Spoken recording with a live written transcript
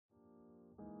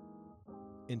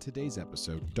In today's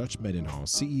episode, Dutch Mendenhall,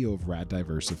 CEO of Rad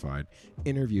Diversified,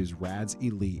 interviews Rad's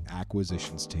elite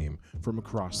acquisitions team from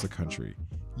across the country.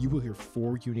 You will hear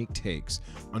 4 unique takes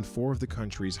on 4 of the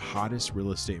country's hottest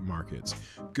real estate markets.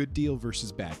 Good deal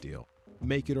versus bad deal.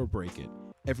 Make it or break it.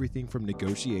 Everything from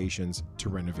negotiations to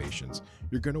renovations.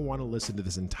 You're going to want to listen to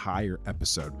this entire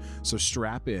episode, so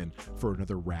strap in for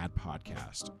another Rad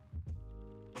podcast.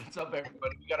 What's up,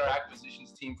 everybody? We got our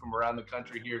acquisitions team from around the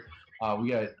country here. We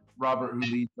got Robert, who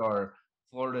leads our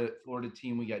Florida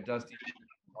team. We got Dusty,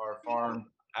 our farm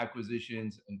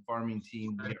acquisitions and farming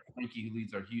team. We got Frankie, who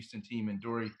leads our Houston team, and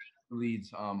Dory, who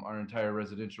leads our entire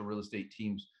residential real estate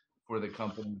teams for the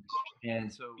company.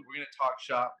 And so we're going to talk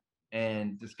shop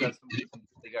and discuss some of the things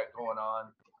they got going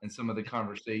on and some of the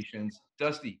conversations.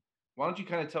 Dusty, why don't you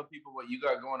kind of tell people what you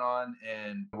got going on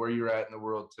and where you're at in the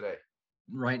world today?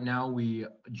 Right now, we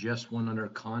just went under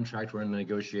contract. We're in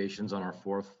negotiations on our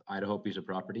 4th Idaho piece of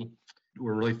property.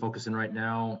 We're really focusing right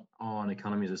now on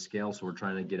economies of scale. So we're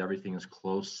trying to get everything as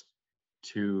close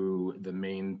to the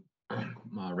main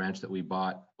ranch that we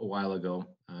bought a while ago,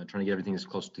 trying to get everything as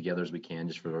close together as we can,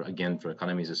 just for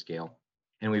economies of scale.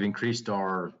 And we've increased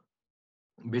our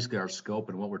scope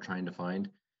and what we're trying to find.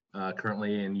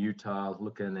 Currently in Utah,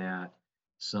 looking at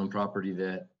some property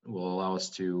that will allow us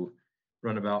to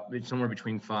run about somewhere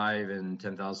between 5 and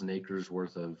 10,000 acres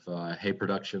worth of hay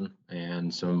production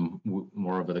and some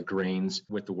more of the grains.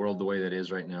 With the world the way that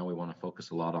is right now, we want to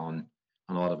focus a lot on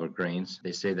a lot of our grains.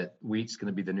 They say that wheat's going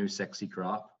to be the new sexy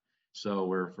crop. So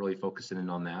we're really focusing in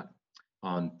on that,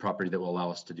 on property that will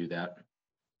allow us to do that.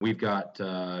 We've got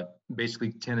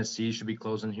basically Tennessee should be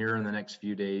closing here in the next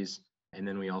few days. And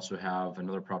then we also have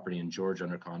another property in Georgia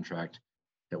under contract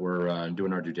that we're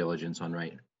doing our due diligence on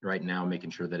right now,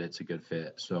 making sure that it's a good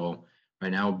fit. So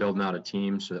right now, building out a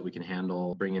team so that we can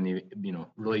handle, bring in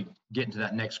really get into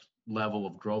that next level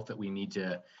of growth that we need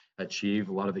to achieve.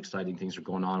 A lot of exciting things are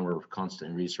going on. We're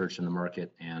constantly researching the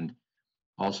market and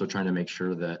also trying to make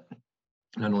sure that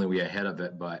not only are we ahead of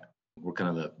it, but we're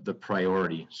kind of the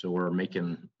priority. So we're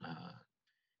making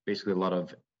basically a lot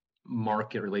of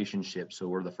market relationships. So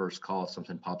we're the first call if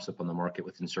something pops up on the market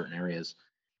within certain areas.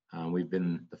 We've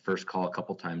been the first call a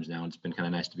couple times now. It's been kind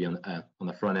of nice to be on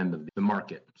the front end of the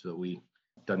market, so that we've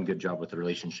done a good job with the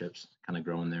relationships, kind of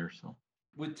growing there. So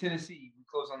with Tennessee, we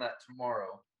close on that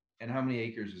tomorrow. And how many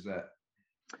acres is that?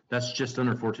 That's just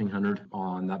under 1,400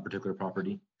 on that particular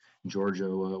property. Georgia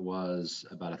was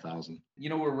about 1,000.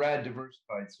 We're Rad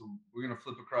Diversified, so we're going to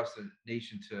flip across the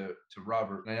nation to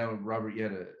Robert. And I know, Robert, you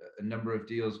had a number of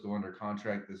deals go under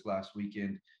contract this last week.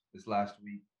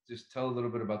 Just tell a little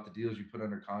bit about the deals you put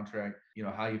under contract,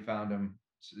 how you found them,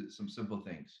 some simple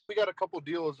things. We got a couple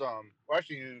deals,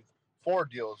 actually 4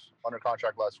 deals under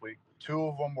contract last week. 2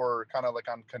 of them were kind of like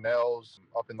on canals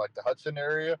up in like the Hudson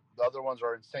area. The other ones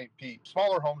are in St. Pete.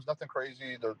 Smaller homes, nothing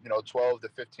crazy. They're 12 to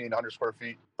 1,500 square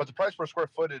feet. But the price per square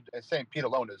footage in St. Pete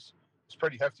alone is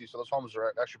pretty hefty. So those homes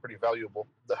are actually pretty valuable.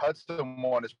 The Hudson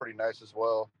one is pretty nice as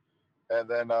well. And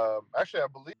then actually, I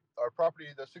believe our property,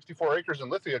 the 64 acres in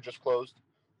Lithia, just closed.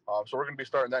 So we're going to be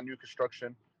starting that new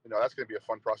construction. That's going to be a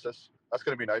fun process. That's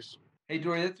going to be nice. Hey,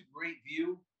 Dory, that's a great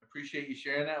view. Appreciate you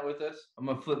sharing that with us. I'm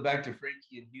going to flip back to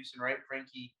Frankie in Houston, right?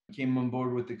 Frankie came on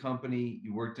board with the company.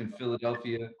 You worked in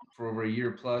Philadelphia for over a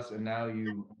year plus, and now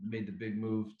you made the big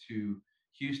move to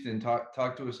Houston. Talk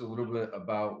to us a little bit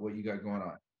about what you got going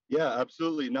on. Yeah,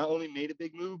 absolutely. Not only made a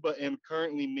big move, but am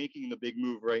currently making the big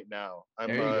move right now.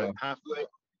 I'm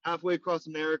halfway across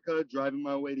America, driving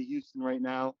my way to Houston right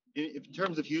now. In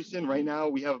terms of Houston, right now,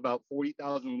 we have about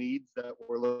 40,000 leads that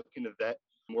we're looking to vet.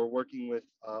 We're working with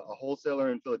a wholesaler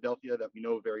in Philadelphia that we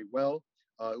know very well,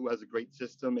 who has a great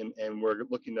system, and we're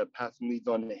looking to pass some leads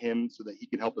on to him so that he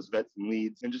can help us vet some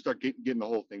leads and just start getting the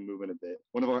whole thing moving a bit.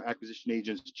 One of our acquisition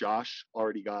agents, Josh,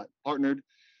 already got partnered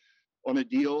on a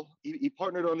deal. He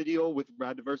partnered on a deal with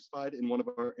Rad Diversified and one of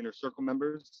our inner circle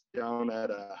members down at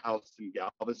a house in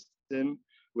Galveston,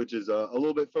 which is a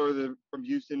little bit further from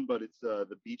Houston, but it's the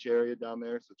beach area down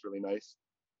there, so it's really nice.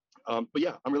 But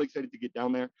yeah, I'm really excited to get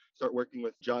down there, start working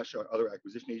with Josh, our other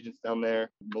acquisition agents down there,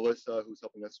 Melissa, who's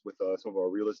helping us with some of our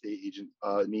real estate agent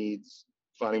needs,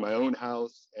 finding my own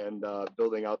house, and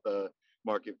building out the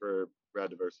market for Rad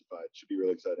Diversified. Should be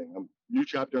really exciting. New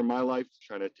chapter in my life,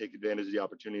 trying to take advantage of the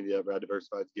opportunity that Rad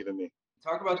Diversified's given me.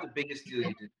 Talk about the biggest deal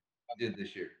you did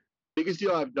this year. Biggest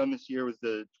deal I've done this year was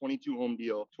the 22 home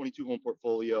deal, 22 home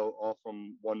portfolio, all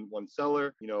from one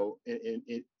seller,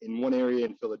 in one area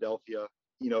in Philadelphia.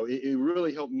 It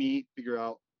really helped me figure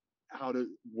out how to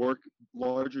work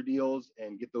larger deals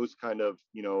and get those kind of,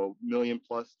 million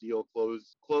plus deal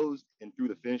closed and through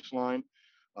the finish line.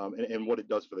 And what it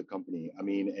does for the company. I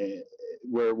mean,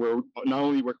 we're not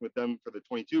only working with them for the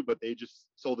 22, but they just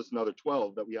sold us another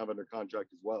 12 that we have under contract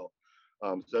as well.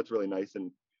 So that's really nice.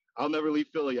 And I'll never leave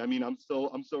Philly. I mean, I'm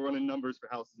still running numbers for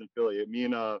houses in Philly. Me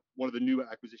and one of the new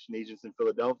acquisition agents in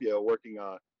Philadelphia are working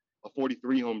a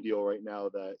 43 home deal right now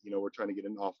that, we're trying to get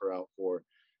an offer out for.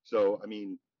 So, I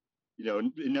mean,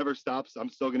 it never stops. I'm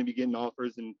still going to be getting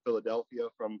offers in Philadelphia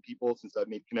from people since I've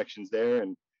made connections there,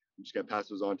 and I'm just going to pass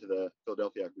those on to the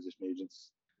Philadelphia acquisition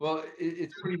agents. Well,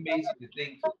 it's pretty amazing to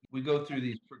think we go through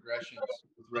these progressions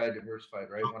with Rad Diversified,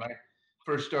 right? When I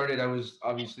first started, I was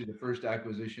obviously the first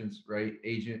acquisitions, right,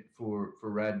 agent for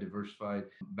Rad Diversified.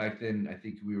 Back then, I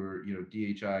think we were,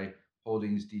 DHI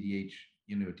Holdings, DDH,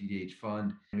 DDH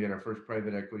Fund. We had our first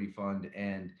private equity fund,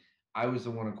 and I was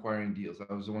the one acquiring deals.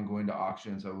 I was the one going to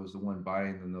auctions. I was the one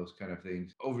buying them, those kind of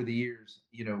things. Over the years,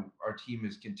 our team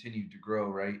has continued to grow,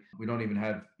 right? We don't even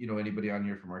have, anybody on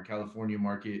here from our California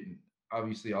market. And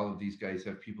obviously all of these guys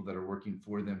have people that are working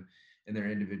for them in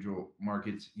their individual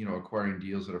markets, acquiring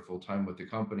deals that are full-time with the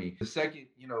company. The second,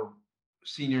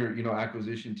 senior,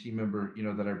 acquisition team member,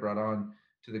 that I brought on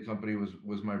to the company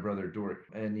was my brother, Dory.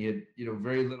 And he had,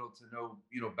 very little to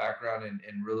no, background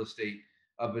in real estate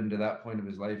up into that point of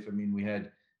his life. I mean, we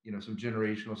had, some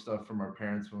generational stuff from our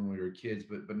parents when we were kids,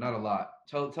 but not a lot.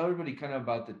 Tell everybody kind of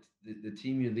about the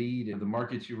team you lead and the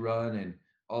markets you run and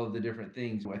all of the different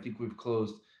things. I think we've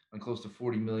closed on close to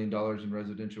 $40 million in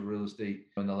residential real estate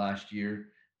in the last year.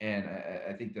 And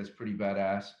I think that's pretty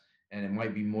badass. And it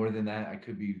might be more than that. I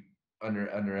could be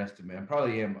underestimating. I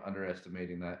probably am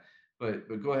underestimating that. But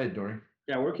go ahead, Dory.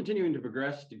 Yeah, we're continuing to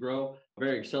progress, to grow,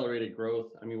 very accelerated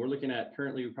growth. I mean, we're looking at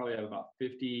currently, we probably have about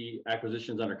 50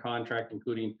 acquisitions under contract,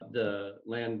 including the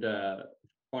land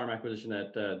farm acquisition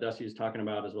that Dusty is talking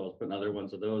about, as well as putting other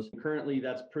ones of those. Currently,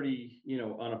 that's pretty,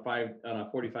 on a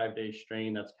 45-day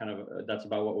strain. That's that's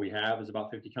about what we have, is about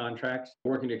 50 contracts.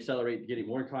 We're working to accelerate getting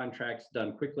more contracts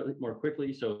done more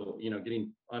quickly. So,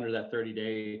 getting under that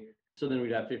 30-day. So then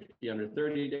we'd have 50 under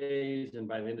 30 days, and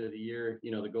by the end of the year,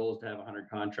 the goal is to have 100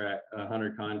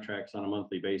 contracts on a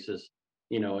monthly basis,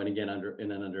 and again under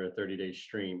a 30-day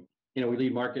stream. We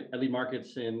lead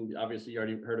markets, and obviously you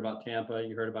already heard about Tampa,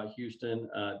 you heard about Houston.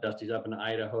 Dusty's up in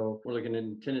Idaho. We're looking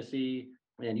in Tennessee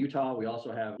and Utah. We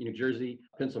also have New Jersey,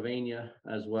 Pennsylvania,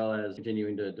 as well as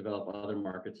continuing to develop other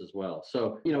markets as well.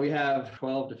 So, we have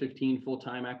 12 to 15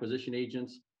 full-time acquisition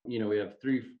agents. We have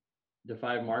 3 to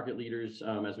 5 market leaders.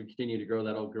 As we continue to grow,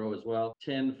 that'll grow as well.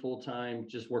 10 full-time,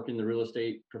 just working the real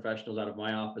estate professionals out of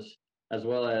my office, as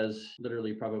well as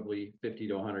literally probably 50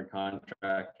 to 100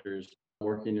 contractors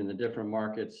working in the different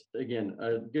markets. Again,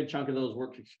 a good chunk of those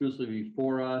work exclusively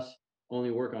for us,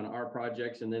 only work on our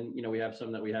projects. And then, we have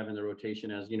some that we have in the rotation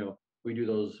as, we do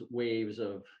those waves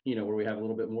of, where we have a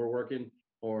little bit more working,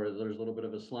 or there's a little bit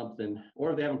of a slump, or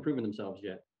if they haven't proven themselves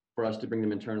yet, for us to bring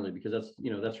them internally, because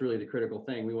that's really the critical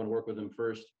thing. We want to work with them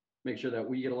first, make sure that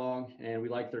we get along and we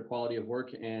like their quality of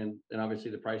work and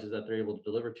obviously the prices that they're able to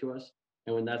deliver to us.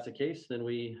 And when that's the case, then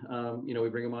we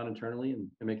bring them on internally and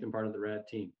make them part of the RAD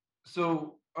team.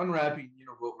 So unwrapping,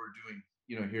 what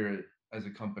we're doing, here as a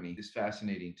company is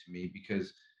fascinating to me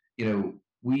because,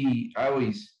 I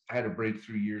always had a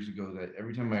breakthrough years ago that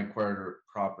every time I acquired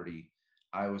a property,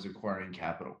 I was acquiring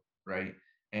capital, right?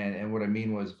 And what I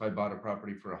mean was, if I bought a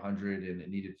property for 100 and it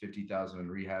needed 50,000 in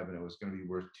rehab and it was going to be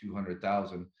worth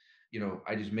 200,000,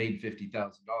 I just made $50,000. So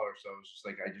I was just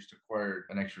like, I just acquired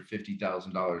an extra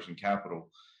 $50,000 in capital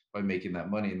by making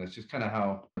that money. And that's just kind of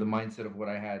how the mindset of what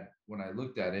I had when I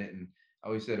looked at it. And I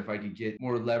always said, if I could get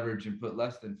more leverage and put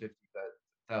less than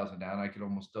 50,000 down, I could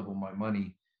almost double my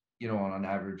money, on an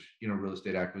average, real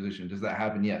estate acquisition. Does that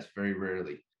happen? Yes, very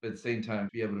rarely. But at the same time,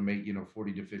 be able to make,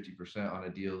 40 to 50% on a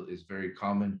deal is very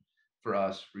common for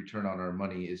us. Return on our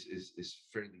money is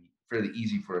fairly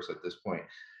easy for us at this point.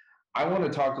 I want to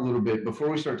talk a little bit, before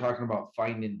we start talking about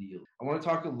finding deals, I want to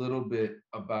talk a little bit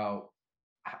about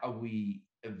how we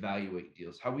evaluate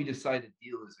deals, how we decide a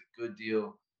deal is a good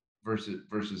deal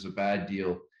versus a bad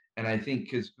deal. And I think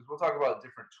because we'll talk about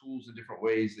different tools and different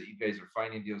ways that you guys are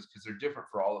finding deals, because they're different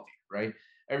for all of you, right?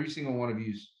 Every single one of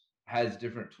you has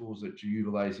different tools that you're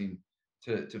utilizing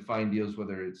to find deals,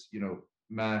 whether it's,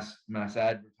 mass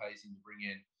advertising to bring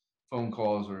in phone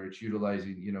calls, or it's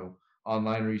utilizing,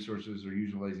 online resources, or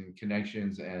utilizing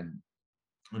connections and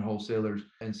wholesalers.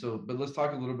 And so, but let's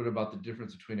talk a little bit about the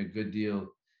difference between a good deal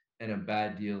and a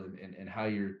bad deal, and how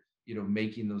you're,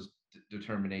 making those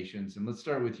determinations. And let's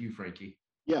start with you, Frankie.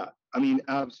 Yeah, I mean,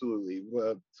 absolutely.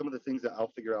 Some of the things that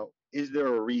I'll figure out, is there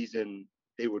a reason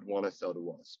they would want to sell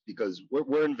to us, because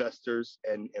we're investors,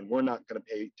 and we're not going to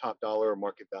pay top dollar or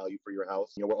market value for your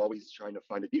house. We're always trying to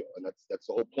find a deal, and that's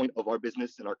the whole point of our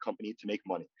business and our company, to make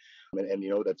money.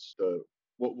 And that's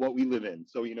what we live in.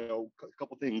 So, a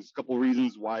couple things, couple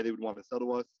reasons why they would want to sell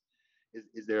to us.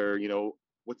 Is there,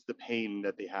 what's the pain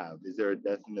that they have? Is there a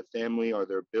death in the family? Are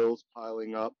there bills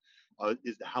piling up?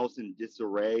 Is the house in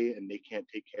disarray and they can't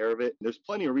take care of it? There's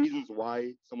plenty of reasons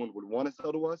why someone would want to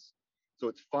sell to us. So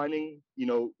it's finding,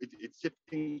 it's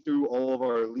sifting through all of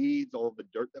our leads, all of the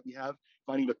dirt that we have,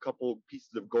 finding a couple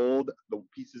pieces of gold, the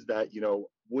pieces that,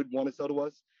 would want to sell to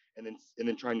us, and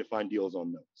then trying to find deals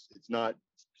on those. It's not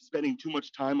spending too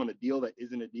much time on a deal that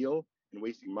isn't a deal and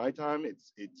wasting my time.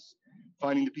 It's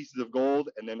finding the pieces of gold,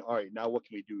 and then, all right, now what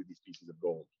can we do with these pieces of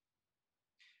gold?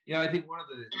 Yeah, I think one of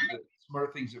the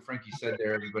smart things that Frankie said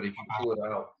there, everybody, if you pull it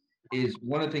out, is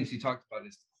one of the things he talked about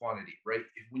is the quantity, right?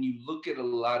 When you look at a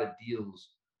lot of deals,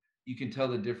 you can tell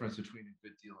the difference between a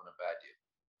good deal and a bad deal.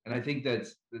 And I think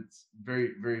that's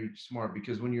very, very smart,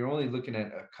 because when you're only looking at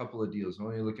a couple of deals,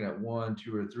 only looking at 1,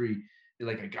 2, or 3, you're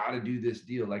like, I got to do this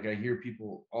deal. Like I hear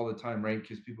people all the time, right?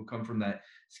 Because people come from that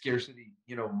scarcity,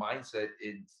 mindset.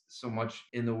 It's so much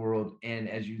in the world. And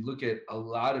as you look at a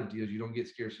lot of deals, you don't get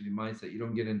scarcity mindset. You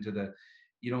don't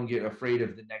get afraid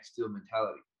of the next deal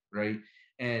mentality, right?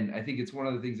 And I think it's one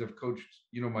of the things I've coached,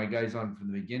 my guys on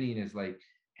from the beginning is like,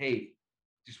 hey,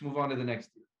 just move on to the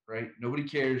next deal, right? Nobody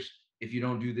cares if you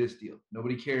don't do this deal.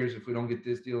 Nobody cares if we don't get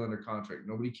this deal under contract.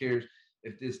 Nobody cares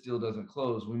if this deal doesn't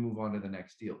close. We move on to the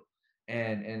next deal.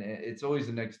 And it's always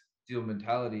the next deal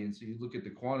mentality. And so you look at the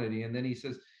quantity, and then he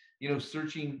says,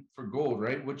 searching for gold,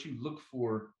 right? What you look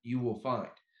for, you will find.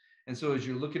 And so as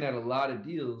you're looking at a lot of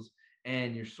deals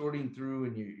and you're sorting through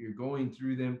and you're going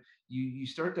through them, you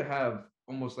start to have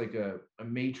almost like a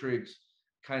matrix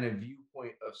kind of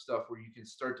viewpoint of stuff where you can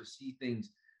start to see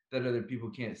things that other people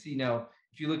can't see. Now,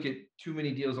 if you look at too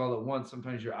many deals all at once,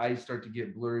 sometimes your eyes start to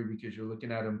get blurry because you're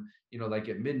looking at them, like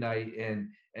at midnight, and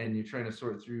you're trying to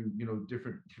sort through,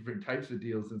 different types of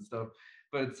deals and stuff.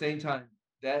 But at the same time,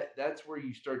 that's where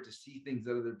you start to see things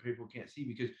that other people can't see,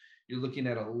 because you're looking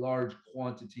at a large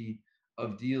quantity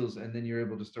of deals, and then you're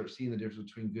able to start seeing the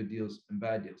difference between good deals and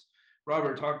bad deals.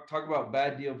 Robert, talk about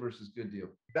bad deal versus good deal.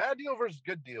 Bad deal versus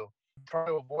good deal. Try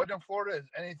to avoid in Florida is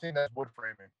anything that's wood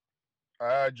framing.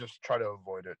 I just try to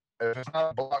avoid it. If it's not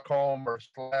a block home or a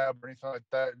slab or anything like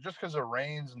that, just because it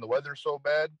rains and the weather's so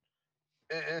bad,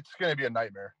 it's going to be a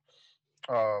nightmare.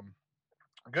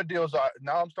 Good deals.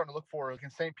 Now I'm starting to look for, like in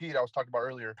St. Pete, I was talking about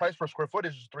earlier, price per square foot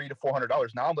is $300 to $400.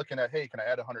 Now I'm looking at, hey, can I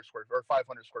add 100 square feet or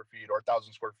 500 square feet or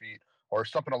 1,000 square feet or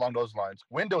something along those lines?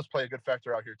 Windows play a good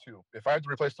factor out here too. If I have to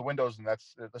replace the windows, then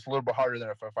that's a little bit harder than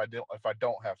if I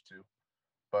don't have to.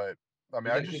 But I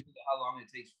mean, how long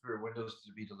it takes for windows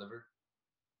to be delivered.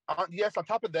 Yes, on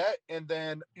top of that, and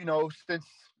then since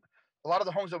a lot of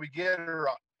the homes that we get are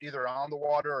either on the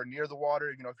water or near the water,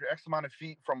 if you're X amount of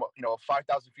feet from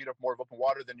 5,000 feet or more of open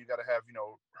water, then you got to have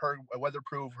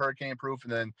weatherproof, hurricane proof,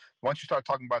 and then once you start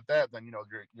talking about that, then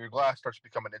your glass starts to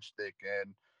become an inch thick,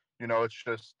 and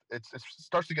it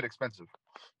starts to get expensive,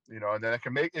 and then it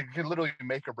can literally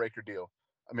make or break your deal.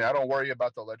 I mean, I don't worry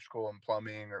about the electrical and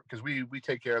plumbing, because we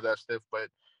take care of that stuff, but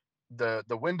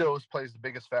the windows plays the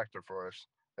biggest factor for us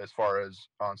as far as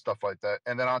on stuff like that.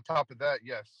 And then on top of that,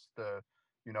 yes, the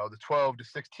 12 to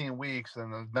 16 weeks,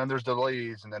 and then there's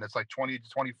delays, and then it's like 20 to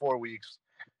 24 weeks,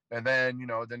 and then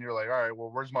then you're like, all right,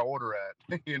 well, where's my order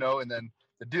at? And then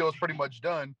the deal is pretty much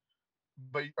done,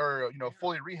 but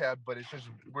fully rehabbed, but it's just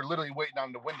we're literally waiting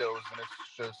on the windows,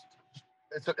 and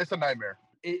it's a nightmare.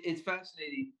 It's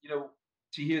fascinating,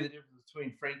 to hear the difference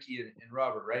between Frankie and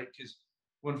Robert, right? Because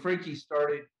when Frankie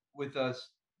started with us,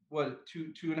 what,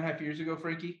 two and a half years ago,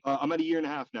 Frankie? I'm at a year and a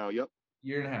half now. Yep.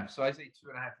 Year and a half. So I say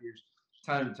 2.5 years.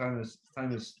 Time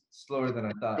is slower than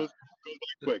I thought. Goes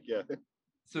quick, yeah.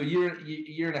 So year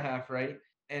and a half, right?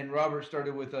 And Robert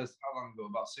started with us how long ago?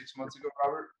 About 6 months ago,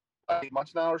 Robert? 8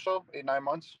 months now or so, 8-9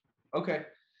 months. Okay.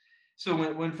 So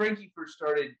when Frankie first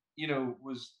started,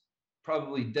 was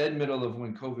probably dead middle of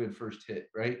when COVID first hit,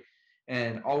 right?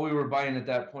 And all we were buying at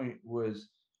that point was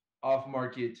off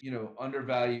market,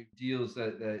 undervalued deals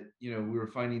that we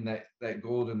were finding that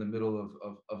gold in the middle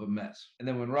of a mess. And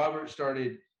then when Robert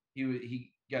started,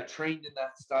 he got trained in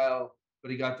that style, but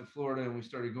he got to Florida and we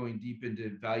started going deep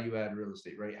into value add real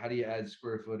estate, right? How do you add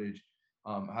square footage?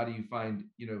 How do you find,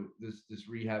 this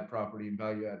rehab property and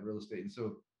value add real estate? And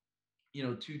so,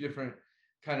 two different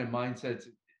kind of mindsets.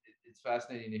 It's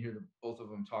fascinating to hear both of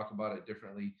them talk about it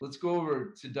differently. Let's go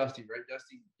over to Dusty, right?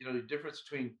 Dusty, the difference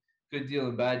between good deal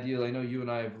and bad deal. I know you and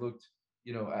I have looked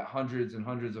at hundreds and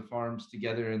hundreds of farms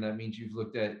together. And that means you've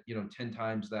looked at, 10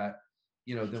 times that,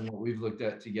 than what we've looked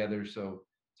at together. So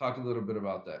talk a little bit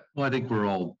about that. Well, I think we're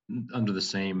all under the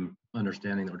same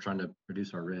understanding that we're trying to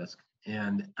reduce our risk.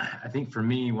 And I think for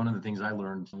me, one of the things I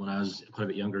learned when I was quite a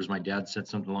bit younger is my dad said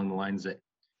something along the lines that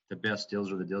the best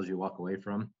deals are the deals you walk away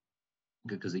from,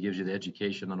 because it gives you the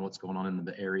education on what's going on in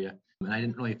the area. And I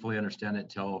didn't really fully understand it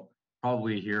till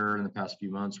probably here in the past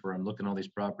few months, where I'm looking at all these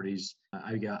properties.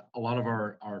 I got a lot of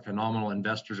our phenomenal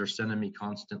investors are sending me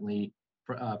constantly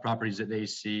properties that they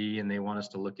see and they want us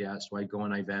to look at. So I go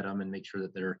and I vet them and make sure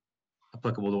that they're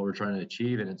applicable to what we're trying to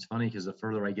achieve. And it's funny because the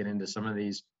further I get into some of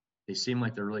these, they seem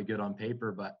like they're really good on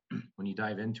paper, but when you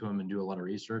dive into them and do a lot of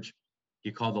research,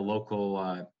 you call the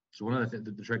local, so one of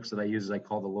the tricks that I use is I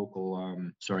call the local,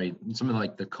 some of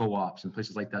like the co-ops and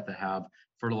places like that that have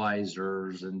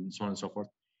fertilizers and so on and so forth.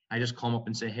 I just call them up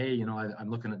and say, hey, I'm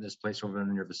looking at this place over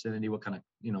in your vicinity. What kind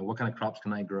of crops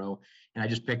can I grow? And I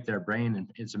just pick their brain, and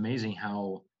it's amazing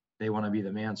how they want to be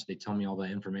the man. So they tell me all the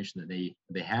information that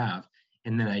they have.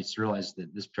 And then I just realized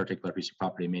that this particular piece of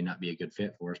property may not be a good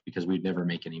fit for us because we'd never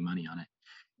make any money on it.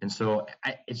 And so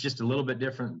it's just a little bit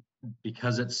different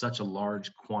because it's such a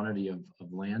large quantity of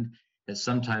land that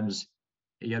sometimes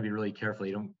you gotta be really careful.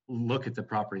 You don't look at the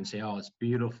property and say, oh, it's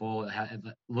beautiful. It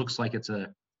looks like it's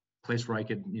a place where I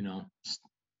could,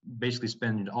 basically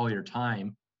spend all your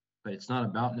time, but it's not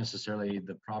about necessarily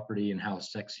the property and how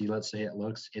sexy, let's say, it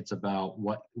looks. It's about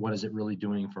what is it really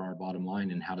doing for our bottom line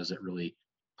and how does it really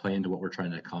play into what we're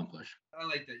trying to accomplish. I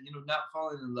like that. Not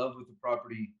falling in love with the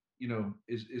property,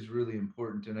 is really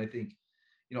important. And I think,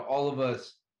 all of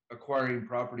us acquiring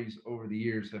properties over the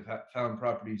years have found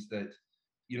properties that,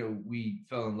 we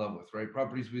fell in love with, right?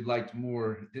 Properties we liked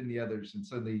more than the others. And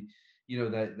suddenly,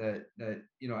 that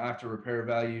after repair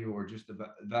value or just the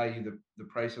value, the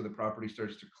price of the property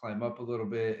starts to climb up a little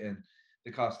bit, and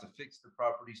the cost to fix the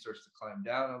property starts to climb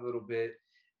down a little bit,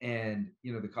 and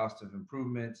the cost of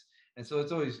improvements. And so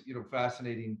it's always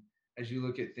fascinating as you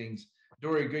look at things.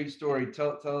 Dory, great story.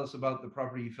 Tell us about the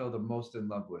property you fell the most in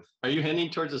love with. Are you hinting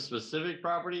towards a specific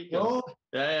property? No.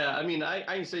 Yeah. I mean, I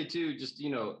can say too, just,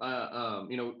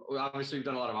 obviously we've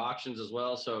done a lot of auctions as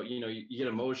well. So, you get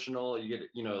emotional, you get,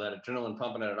 that adrenaline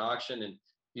pumping at an auction, and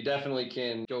you definitely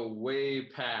can go way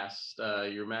past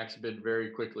your max bid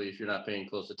very quickly if you're not paying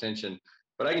close attention.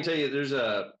 But I can tell you there's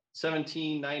a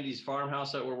 1790s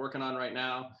farmhouse that we're working on right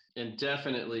now, and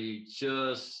definitely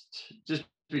just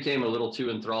became a little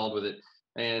too enthralled with it.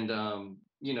 And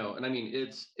and I mean,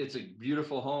 it's a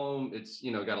beautiful home. It's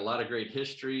got a lot of great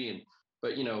history,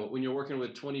 but when you're working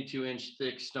with 22-inch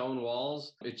thick stone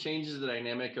walls, it changes the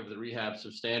dynamic of the rehab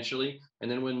substantially.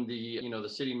 And then when the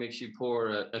city makes you pour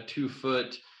a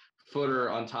 2-foot footer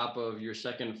on top of your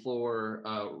second floor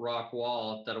rock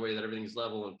wall, that way that everything's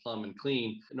level and plumb and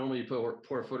clean. Normally you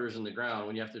pour footers in the ground.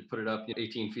 When you have to put it up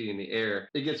 18 feet in the air,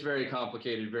 it gets very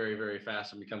complicated very, very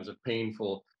fast and becomes a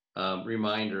painful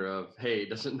reminder of, hey, it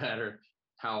doesn't matter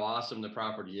how awesome the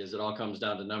property is. It all comes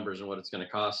down to numbers and what it's going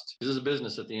to cost. This is a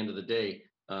business at the end of the day.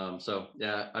 So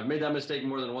yeah, I've made that mistake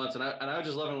more than once. And I was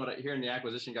just loving what hearing the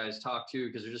acquisition guys talk too,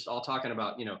 because they're just all talking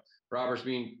about, Robert's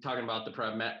talking about the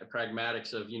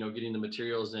pragmatics of, getting the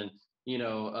materials, and,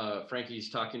 Frankie's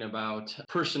talking about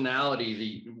personality,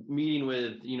 the meeting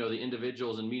with, the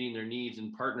individuals and meeting their needs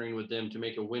and partnering with them to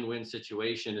make a win-win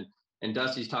situation. And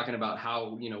Dusty's talking about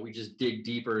how, we just dig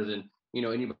deeper than,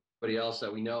 anybody else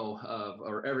that we know of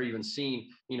or ever even seen,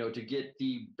 to get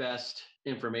the best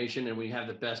information. And when you have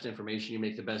the best information, you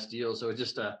make the best deals. So it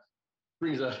just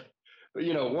brings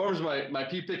warms my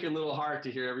pea-picking little heart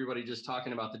to hear everybody just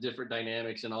talking about the different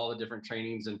dynamics and all the different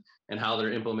trainings and how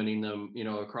they're implementing them,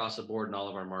 across the board in all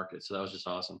of our markets. So that was just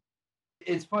awesome.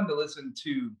 It's fun to listen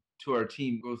to our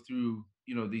team go through,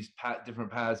 these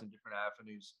different paths and different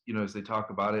avenues, as they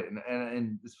talk about it.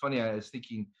 And it's funny, I was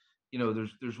thinking,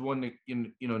 there's one,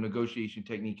 negotiation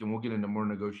technique, and we'll get into more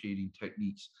negotiating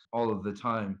techniques all of the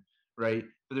time, right?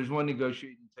 But there's one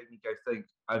negotiating technique I think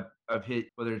I've hit,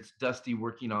 whether it's Dusty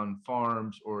working on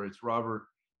farms or it's Robert,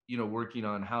 working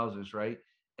on houses, right?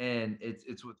 And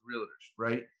it's with realtors,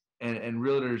 right? And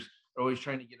realtors are always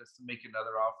trying to get us to make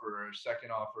another offer or a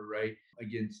second offer, right?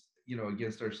 Against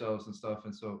ourselves and stuff.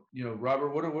 And so, Robert,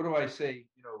 what do I say,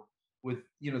 with,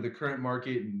 the current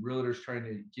market and realtors trying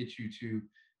to get you to,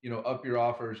 up your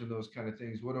offers and those kind of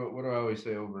things? What do I always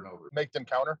say over and over? Make them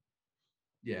counter.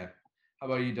 Yeah. How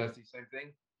about you, Dusty? Same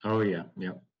thing? Oh yeah.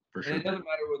 Yeah, for sure. And it doesn't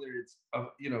matter whether it's a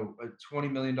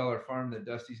 $20 million farm that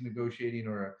Dusty's negotiating,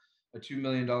 or a $2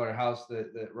 million house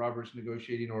that Robert's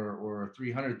negotiating, or a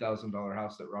 $300,000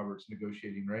 house that Robert's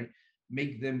negotiating, right?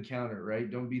 Make them counter,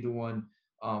 right? Don't be the one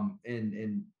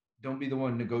and don't be the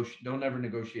one negotiate. Don't ever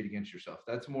negotiate against yourself.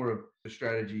 That's more of the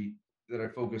strategy that I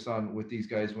focus on with these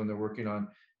guys when they're working on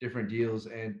different deals.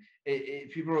 And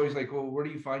people are always like, well, where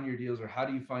do you find your deals, or how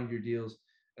do you find your deals,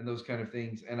 and those kind of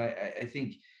things. And I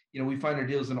think, we find our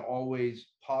deals in all ways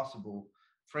possible.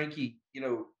 Frankie,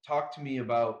 talk to me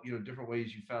about, different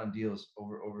ways you found deals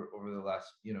over the last,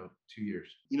 2 years.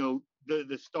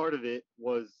 The start of it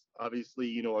was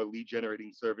obviously, our lead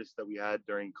generating service that we had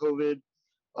during COVID.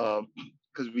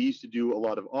 Because we used to do a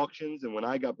lot of auctions, and when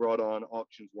I got brought on,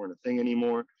 auctions weren't a thing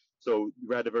anymore. So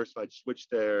Rad Diversified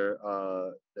switched their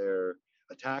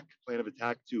plan of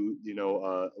attack to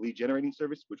a lead generating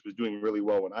service, which was doing really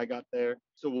well when I got there.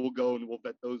 So we'll go and we'll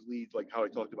vet those leads, like how I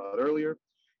talked about earlier.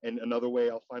 And another way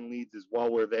I'll find leads is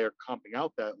while we're there comping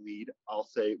out that lead, I'll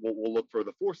say, well, we'll look for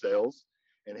the for sales.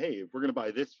 And hey, if we're going to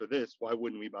buy this for this, why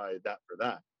wouldn't we buy that for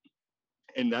that?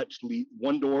 And that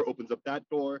one door opens up that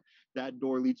door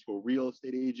leads to a real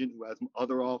estate agent who has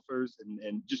other offers,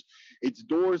 and just it's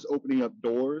doors opening up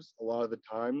doors. A lot of the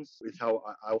times is how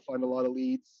I'll find a lot of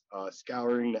leads,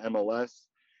 scouring the MLS,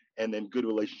 and then good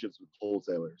relationships with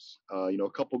wholesalers. A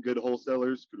couple good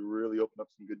wholesalers could really open up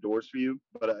some good doors for you.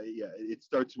 But it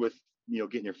starts with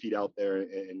getting your feet out there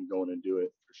and going and do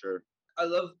it for sure. I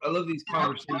love these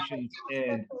conversations,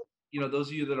 and those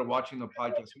of you that are watching the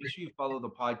podcast, make sure you follow the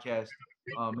podcast.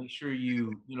 Make sure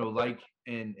you like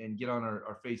and get on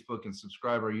our Facebook and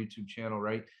subscribe our YouTube channel.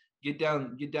 Right, get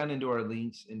down into our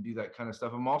links and do that kind of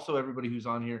stuff. I'm also, everybody who's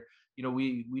on here,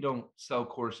 we don't sell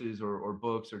courses or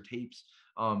books or tapes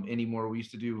anymore. We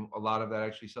used to do a lot of that,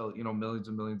 actually sell millions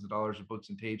and millions of dollars of books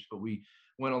and tapes, but we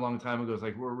went a long time ago. It's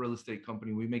like, we're a real estate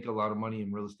company. We make a lot of money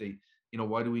in real estate.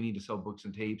 Why do we need to sell books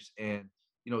and tapes? And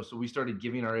so we started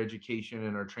giving our education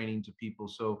and our training to people.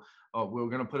 So we're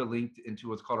going to put a link into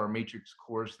what's called our Matrix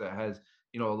course that has,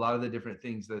 a lot of the different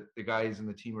things that the guys and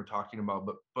the team are talking about,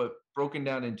 but broken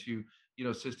down into,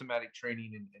 systematic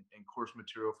training and course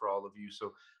material for all of you.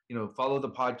 So, follow the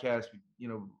podcast.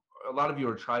 A lot of you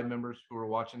are tribe members who are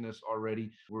watching this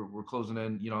already. We're closing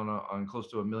in, on close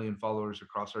to 1 million followers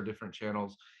across our different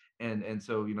channels. And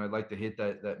so, I'd like to hit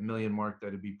that million mark.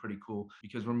 That'd be pretty cool,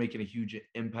 because we're making a huge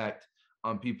impact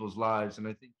on people's lives. And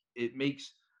I think it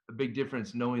makes a big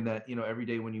difference knowing that, every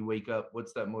day when you wake up,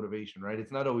 what's that motivation, right?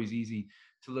 It's not always easy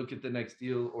to look at the next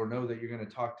deal or know that you're going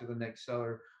to talk to the next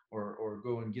seller or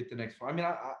go and get the next. I mean,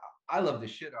 I love the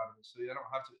shit out of it. So I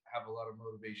don't have to have a lot of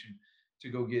motivation to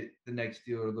go get the next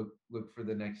deal or look for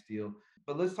the next deal.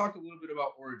 But let's talk a little bit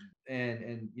about origin.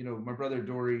 And my brother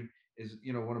Dory is,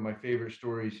 one of my favorite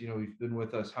stories. He's been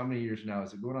with us how many years now?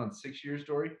 Is it going on 6 years,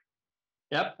 Dory?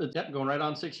 Yep, going right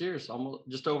on 6 years, almost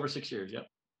just over 6 years. Yep.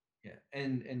 Yeah,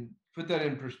 and put that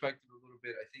in perspective a little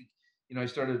bit. I think I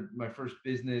started my first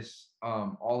business,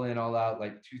 all in, all out,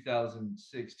 like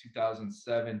 2006,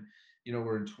 2007.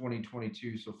 We're in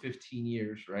 2022, so 15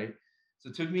 years, right? So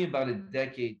it took me about a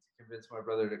decade to convince my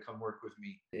brother to come work with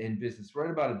me in business.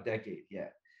 Right about a decade, yeah.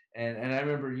 And I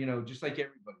remember, just like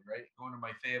everybody, right, going to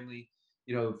my family.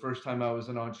 First time I was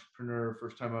an entrepreneur,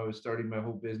 first time I was starting my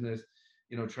whole business.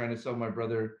 Trying to sell my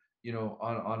brother,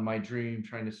 on my dream,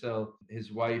 trying to sell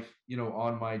his wife,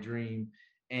 on my dream,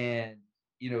 and,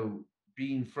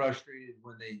 being frustrated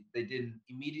when they didn't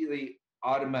immediately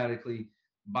automatically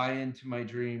buy into my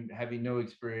dream, having no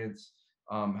experience,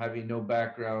 having no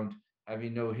background,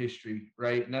 having no history,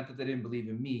 right? Not that they didn't believe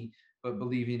in me, but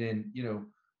believing in,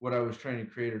 what I was trying to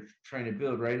create or trying to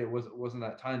build, right? It wasn't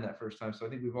that time that first time. So I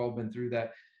think we've all been through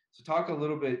that. So talk a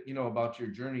little bit, about your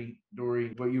journey,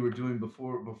 Dory, what you were doing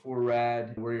before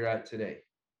Rad, where you're at today.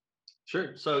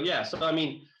 Sure. So I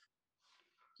mean,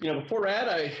 before Rad,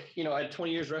 I had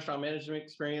 20 years restaurant management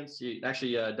experience.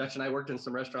 Actually, Dutch and I worked in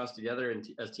some restaurants together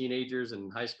as teenagers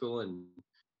in high school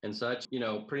and such.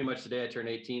 Pretty much the day I turned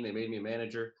 18, they made me a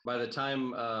manager. By the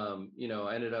time,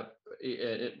 I ended up,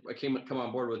 I come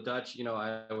on board with Dutch.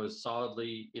 I was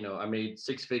solidly, I made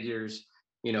six figures,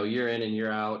 year in and year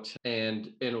out,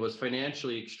 and was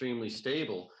financially extremely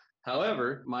stable.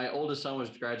 However, my oldest son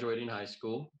was graduating high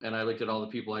school, and I looked at all the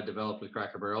people I developed with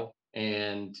Cracker Barrel,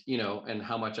 and and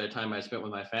how much time I spent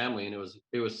with my family, and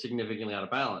it was significantly out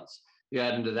of balance. You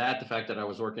add into that the fact that I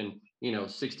was working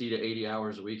 60 to 80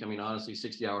 hours a week. I mean, honestly,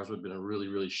 60 hours would have been a really,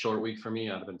 really short week for me.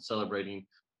 I'd have been celebrating,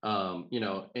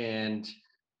 and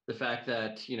the fact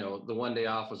that the one day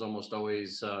off was almost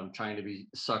always trying to be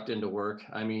sucked into work.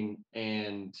 I mean,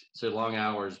 and so long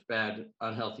hours, bad,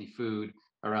 unhealthy food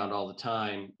around all the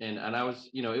time, and I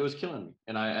was, it was killing me,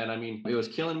 and I mean, it was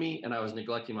killing me, and I was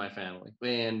neglecting my family.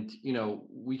 And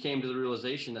we came to the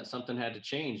realization that something had to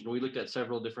change, and we looked at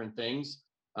several different things,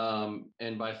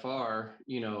 and by far,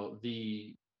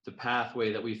 the the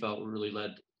pathway that we felt really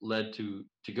led to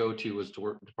go to was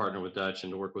to partner with Dutch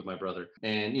and to work with my brother.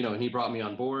 And, and he brought me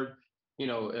on board.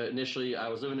 Initially I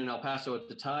was living in El Paso at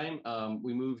the time.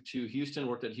 We moved to Houston,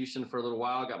 worked at Houston for a little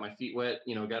while, got my feet wet,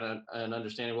 got an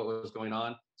understanding of what was going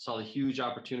on, saw the huge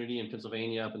opportunity in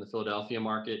Pennsylvania, up in the Philadelphia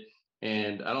market.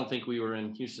 And I don't think we were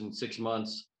in Houston 6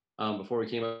 months before we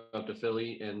came up to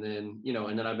Philly. And then,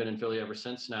 I've been in Philly ever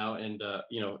since now. And,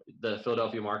 the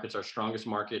Philadelphia market's our strongest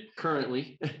market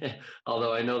currently.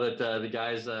 Although I know that the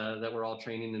guys that we're all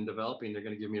training and developing, they're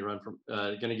going to give me a run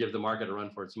going to give the market a run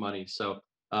for its money. So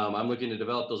I'm looking to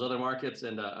develop those other markets,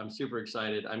 and I'm super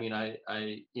excited. I mean, my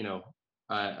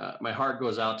heart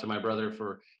goes out to my brother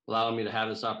for allowing me to have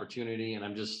this opportunity. And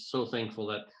I'm just so thankful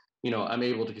that, I'm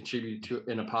able to contribute to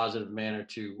in a positive manner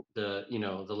to the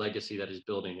legacy that he's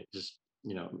building. It just,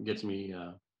 gets me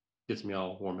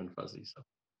all warm and fuzzy. So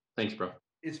thanks, bro.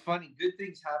 It's funny. Good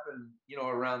things happen,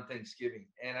 around Thanksgiving.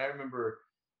 And I remember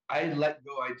I let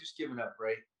go. I just given up,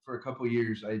 right? For a couple of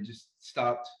years. I just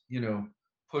stopped,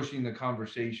 pushing the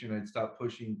conversation. I'd stopped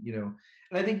pushing,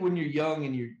 and I think when you're young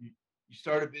and you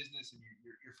start a business and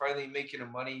you're finally making a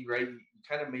money, right? You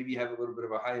kind of maybe have a little bit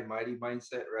of a high and mighty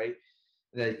mindset, right?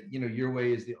 That, your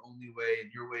way is the only way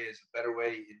and your way is a better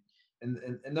way.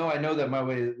 And though I know that my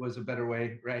way was a better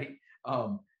way, right?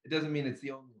 It doesn't mean it's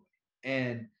the only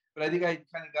way. But I think I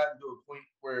kind of got into a point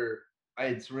where I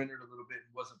had surrendered a little bit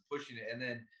and wasn't pushing it. And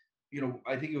then,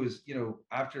 I think it was,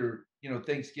 after,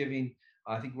 Thanksgiving,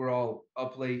 I think we're all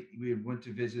up late. We went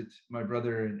to visit my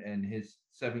brother and his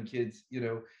 7 kids,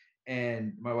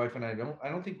 and my wife and I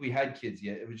don't think we had kids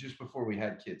yet. It was just before we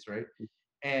had kids, right?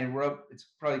 And we're up, it's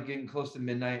probably getting close to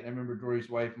midnight. And I remember Dory's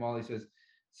wife, Molly, says,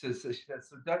 she said,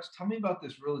 so Dutch, tell me about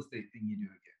this real estate thing you do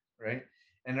again, right?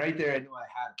 And right there, I knew I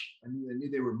had them. I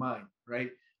knew they were mine, right?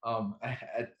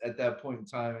 At that point in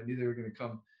time, I knew they were going to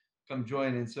come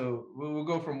join. And so we'll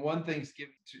go from one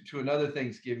Thanksgiving to another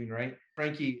Thanksgiving, right?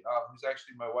 Frankie, who's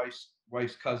actually my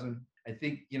wife's cousin. I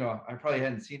think, I probably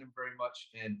hadn't seen him very much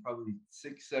in probably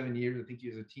 6-7 years. I think he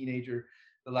was a teenager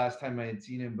the last time I had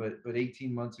seen him, but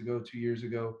 18 months ago, 2 years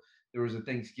ago, there was a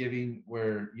Thanksgiving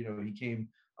where, he came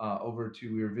over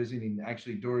we were visiting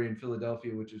actually Dory in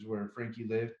Philadelphia, which is where Frankie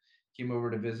lived, came over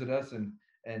to visit us. And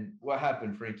what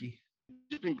happened, Frankie?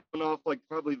 Just been going off like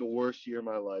probably the worst year of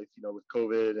my life, with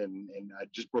COVID, and I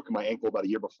just broken my ankle about a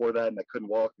year before that, and I couldn't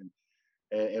walk, and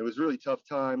it was really tough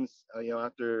times.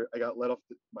 After I got let off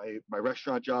my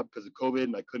restaurant job because of COVID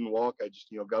and I couldn't walk, I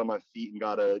just got on my feet and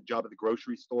got a job at the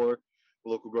grocery store,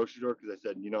 the local grocery store, because I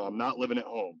said, I'm not living at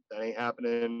home. That ain't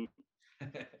happening.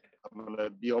 I'm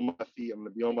gonna be on my feet. I'm gonna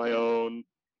be on my own.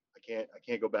 I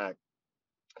can't go back.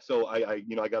 So I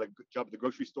got a job at the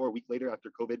grocery store a week later after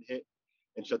COVID hit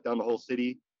and shut down the whole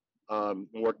city, and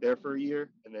worked there for a year.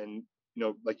 And then,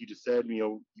 like you just said,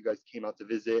 you guys came out to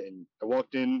visit, and I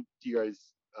walked in to you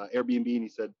guys' Airbnb, and he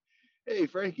said, "Hey,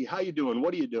 Frankie, how you doing?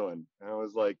 What are you doing?" And I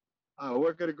was like, "I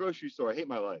work at a grocery store. I hate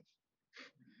my life."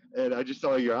 And I just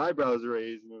saw your eyebrows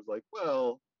raised, and it was like,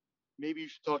 well, maybe you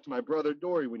should talk to my brother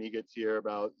Dory when he gets here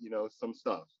about, some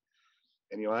stuff.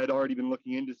 And, I had already been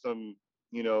looking into some,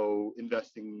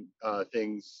 investing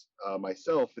things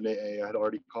myself, and it had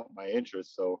already caught my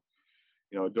interest. So,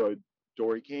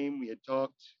 Dory came, we had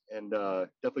talked, and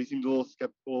definitely seemed a little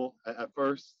skeptical at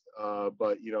first.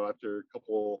 But, after a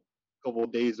couple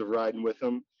of days of riding with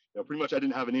him, pretty much I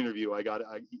didn't have an interview.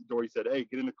 Dory said, "Hey,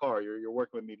 get in the car. You're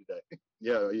working with me today."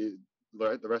 Yeah,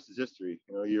 the rest is history.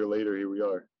 A year later, here we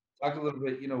are. Talk a little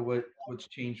bit, what's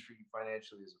changed for you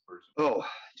financially as a person? Oh,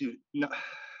 dude, no,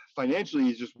 financially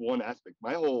is just one aspect.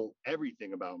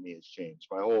 Everything about me has changed.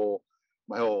 My whole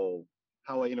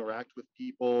how I interact with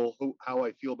people, how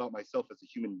I feel about myself as a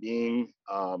human being,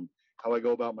 how I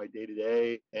go about my day to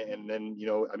day, and then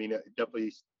it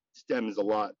definitely stems a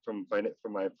lot from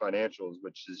my financials,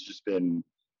 which has just been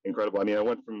incredible. I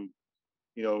went from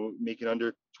making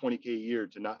under 20K a year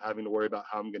to not having to worry about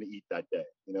how I'm going to eat that day.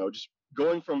 Just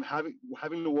going from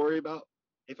having to worry about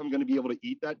if I'm going to be able to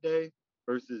eat that day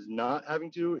versus not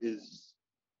having to is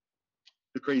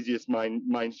the craziest mind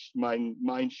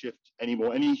shift any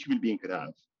human being could have.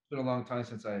 It's been a long time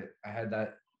since I had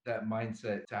that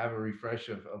mindset to have a refresh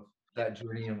of that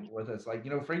journey and what that's like.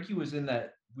 Frankie was in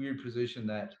that weird position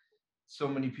that so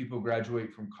many people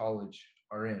graduate from college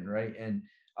are in, right? And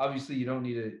obviously you don't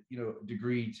need a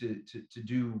degree to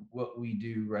do what we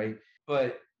do, right?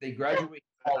 But they graduate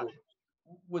college.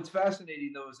 What's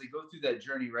fascinating though is they go through that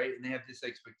journey, right? And they have this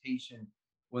expectation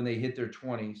when they hit their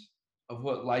 20s of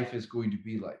what life is going to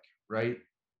be like, right?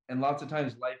 And lots of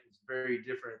times life is very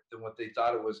different than what they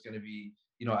thought it was going to be,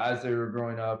 as they were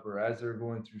growing up or as they were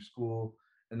going through school.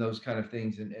 and those kind of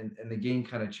things, and the game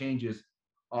kind of changes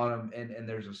on them, and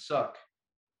there's a suck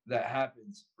that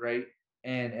happens, right?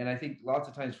 And I think lots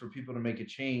of times for people to make a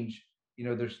change,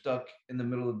 they're stuck in the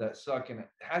middle of that suck, and it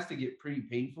has to get pretty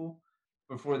painful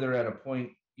before they're at a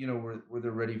point, where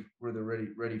they're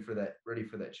ready for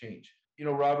that change.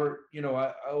 Robert,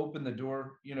 I opened the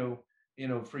door,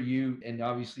 for you, and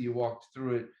obviously you walked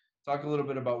through it. Talk a little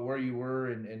bit about where you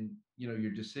were, and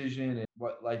your decision and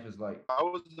what life is like. I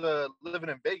was living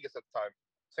in Vegas at the time.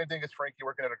 Same thing as Frankie,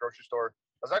 working at a grocery store.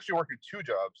 I was actually working two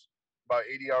jobs, about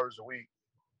 80 hours a week,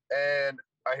 and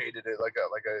I hated it.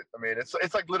 I mean,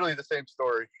 it's like literally the same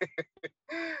story.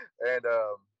 And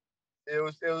it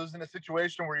was in a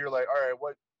situation where you're like, all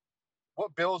right,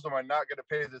 what bills am I not going to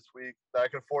pay this week that I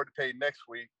can afford to pay next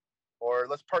week? Or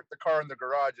let's park the car in the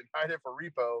garage and hide it for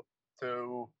repo.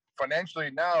 To financially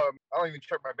now, I don't even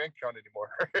check my bank account anymore,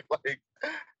 like,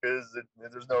 because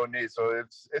there's no need. So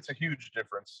it's a huge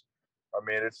difference. I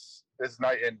mean, it's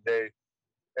night and day.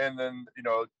 And then,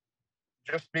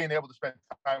 just being able to spend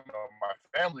time with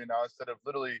my family now, instead of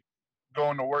literally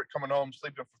going to work, coming home,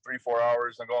 sleeping for 3-4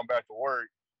 hours, and going back to work,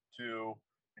 to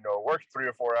work 3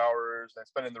 or 4 hours and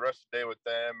spending the rest of the day with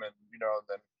them, and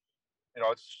then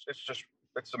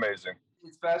it's amazing.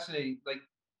 It's fascinating, like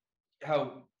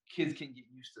how kids can get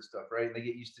used to stuff, right? They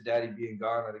get used to daddy being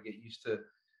gone, or they get used to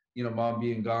mom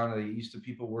being gone, or they get used to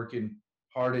people working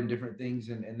hard in different things,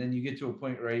 and then you get to a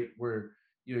point, right, where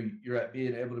you're at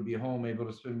being able to be home, able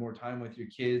to spend more time with your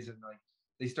kids, and like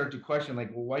they start to question, like,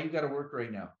 well, why you got to work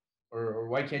right now, or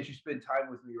why can't you spend time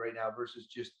with me right now, versus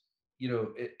just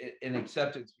an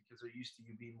acceptance, because they're used to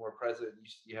you being more present,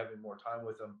 used to you having more time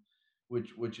with them,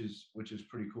 which is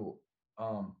pretty cool.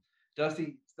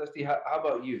 Dusty, how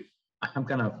about you? I'm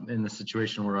kind of in the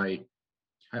situation where I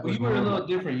Well, you were a little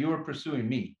different. You were pursuing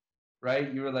me,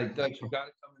 right? You were like, Dutch, you got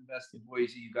to come invest in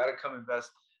Boise. You got to come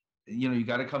invest. You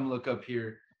got to come look up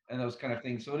here, and those kind of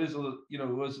things. So it is a little, it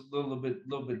was a little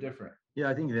bit different. Yeah,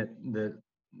 I think that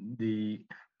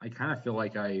I kind of feel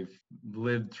like I've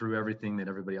lived through everything that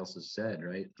everybody else has said,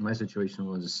 right? My situation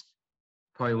was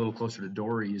probably a little closer to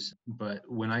Dory's, but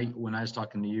when I was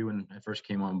talking to you and I first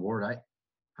came on board,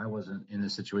 I wasn't in a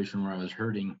situation where I was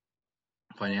hurting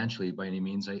financially by any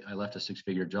means. I left a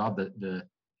 6-figure job. The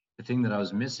thing that I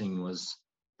was missing was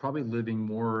probably living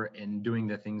more and doing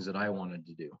the things that I wanted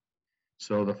to do.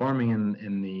 So the farming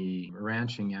and the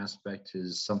ranching aspect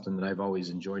is something that I've always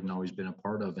enjoyed and always been a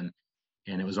part of. And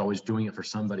it was always doing it for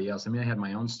somebody else. I mean, I had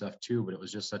my own stuff too, but it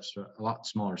was just such a lot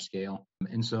smaller scale.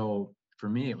 And so for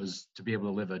me, it was to be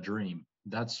able to live a dream.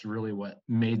 That's really what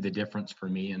made the difference for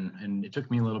me. And it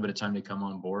took me a little bit of time to come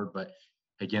on board, but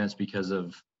again, it's because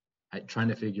of trying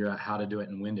to figure out how to do it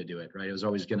and when to do it, right? It was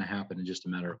always going to happen in just a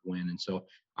matter of when. And so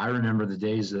I remember the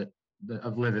days that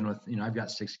of living with, I've got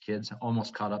 6 kids,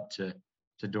 almost caught up to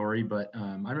Dory, but I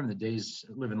remember the days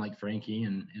living like Frankie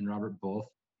and Robert both.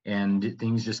 And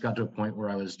things just got to a point where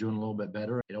I was doing a little bit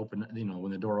better. It opened,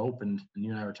 when the door opened, and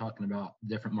you and I were talking about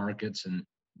different markets, and,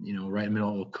 right in the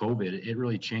middle of COVID, it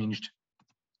really changed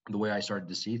the way I started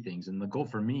to see things. And the goal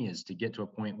for me is to get to a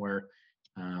point where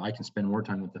I can spend more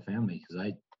time with the family,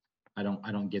 because I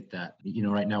don't get that.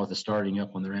 Right now with the starting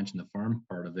up on the ranch and the farm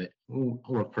part of it, I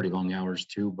work pretty long hours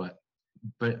too, but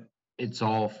it's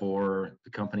all for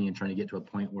the company and trying to get to a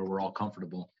point where we're all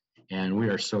comfortable. And we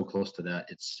are so close to that.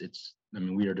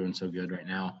 We are doing so good right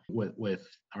now with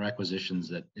our acquisitions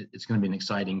that it's going to be an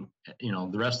exciting,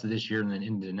 the rest of this year and then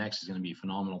into the next is going to be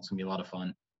phenomenal. It's going to be a lot of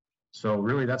fun. So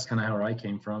really that's kind of how I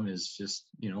came from, is just,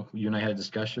 you and I had a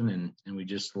discussion and we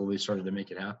just slowly started to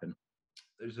make it happen.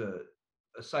 There's a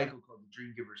cycle called the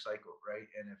Dream Giver cycle, right?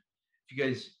 And if you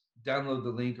guys download the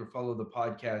link or follow the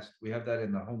podcast, we have that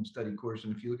in the home study course.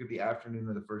 And if you look at the afternoon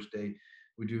of the first day,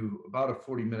 we do about a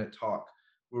 40-minute talk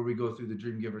where we go through the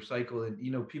Dream Giver cycle.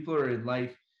 And, people are in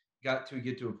life get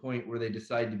to a point where they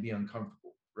decide to be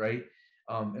uncomfortable, right?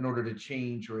 In order to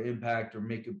change or impact or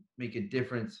make a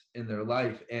difference in their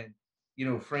life. And,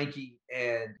 Frankie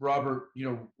and Robert,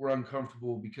 were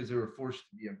uncomfortable because they were forced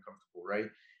to be uncomfortable, right?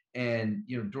 And,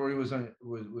 Dory was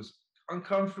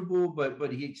uncomfortable,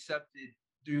 but he accepted.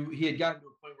 He had gotten to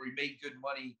a point where he made good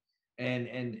money,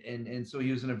 and so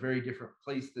he was in a very different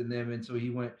place than them. And so he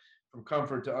went from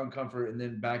comfort to uncomfort, and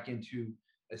then back into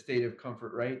a state of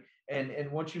comfort, right?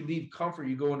 And once you leave comfort,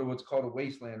 you go into what's called a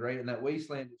wasteland, right? And that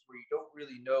wasteland is where you don't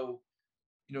really know,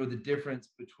 the difference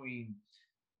between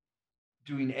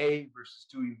doing A versus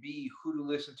doing B, who to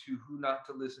listen to, who not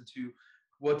to listen to,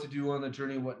 what to do on the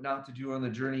journey, what not to do on the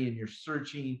journey, and you're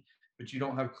searching, but you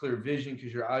don't have clear vision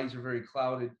because your eyes are very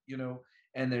clouded,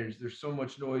 and there's so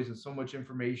much noise and so much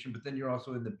information, but then you're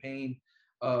also in the pain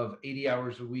of 80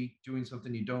 hours a week doing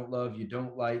something you don't love, you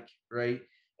don't like, right?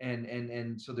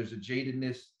 And so there's a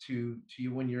jadedness to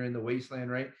you when you're in the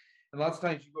wasteland, right? And lots of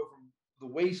times you go from the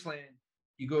wasteland,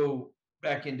 you go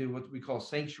back into what we call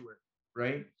sanctuary,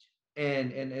 right?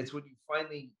 And it's when you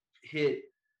finally hit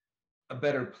a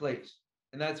better place.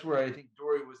 And that's where I think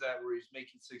Dory was at, where he's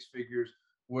making six figures,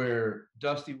 where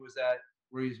Dusty was at,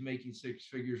 where he's making six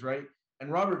figures, right?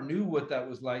 And Robert knew what that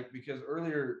was like because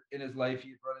earlier in his life, he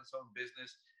had run his own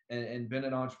business and been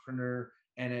an entrepreneur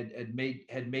and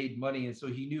had made money. And so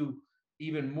he knew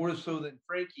even more so than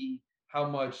Frankie how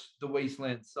much the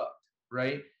wasteland sucked,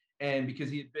 right? And because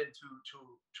he had been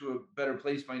to a better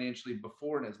place financially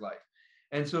before in his life.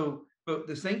 And so, but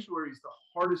the sanctuary is the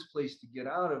hardest place to get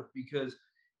out of because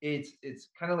it's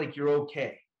kind of like you're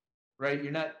okay, right?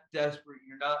 You're not desperate,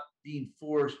 you're not being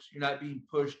forced, you're not being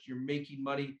pushed, you're making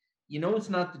money. You know it's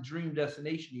not the dream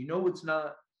destination. You know it's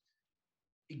not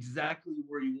exactly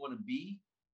where you want to be,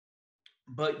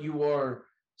 but you are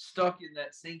stuck in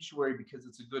that sanctuary because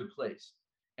it's a good place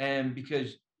and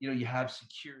because you have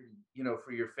security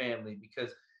for your family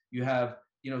because you have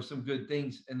some good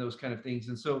things and those kind of things.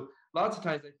 And so lots of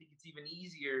times I think it's even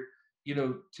easier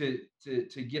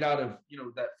to get out of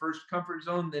that first comfort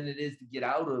zone than it is to get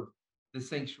out of the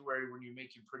sanctuary when you're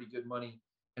making pretty good money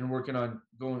and working on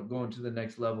going to the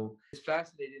next level. It's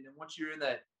fascinating. And once you're in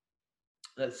that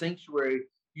sanctuary,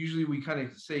 usually we kind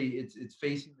of say it's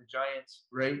facing the giants,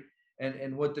 right?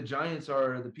 And what the giants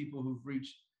are the people who've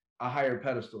reached a higher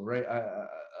pedestal, right?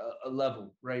 A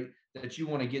level, right? That you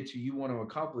want to get to, you want to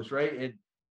accomplish, right?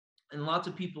 And lots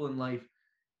of people in life,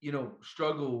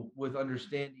 struggle with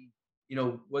understanding,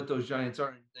 what those giants are.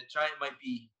 And that giant might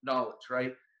be knowledge,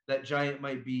 right? That giant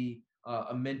might be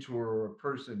a mentor or a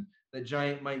person. That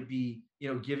giant might be,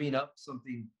 giving up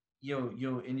something,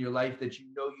 in your life that you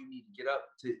need to get up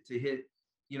to hit,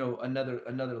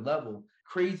 another level.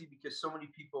 Crazy because so many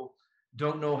people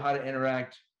don't know how to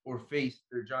interact or face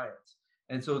their giants.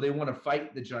 And so they want to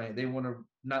fight the giant. They want to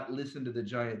not listen to the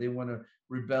giant. They want to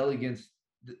rebel against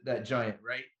that giant,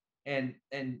 right? And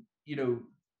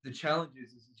the challenge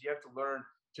is you have to learn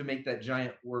to make that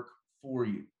giant work for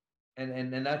you.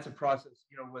 And that's a process,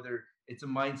 whether it's a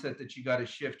mindset that you got to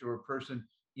shift or a person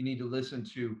you need to listen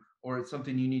to, or it's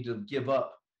something you need to give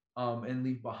up and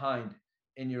leave behind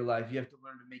in your life. You have to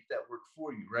learn to make that work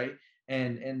for you, right?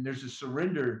 And there's a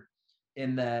surrender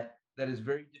in that is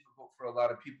very difficult for a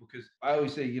lot of people because I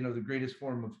always say, the greatest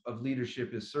form of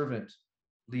leadership is servant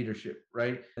leadership,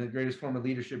 right? And the greatest form of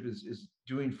leadership is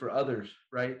doing for others,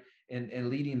 right? And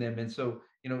leading them. And so,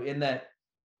 in that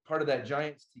part of that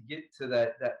giants to get to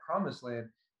that promised land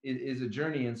is a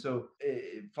journey. And so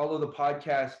follow the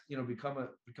podcast,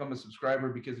 become a subscriber,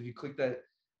 because if you click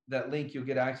that link, you'll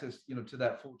get access, to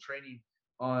that full training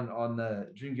on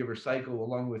the Dream Giver cycle,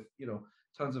 along with,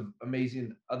 tons of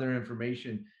amazing other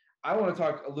information. I want to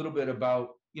talk a little bit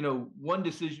about, one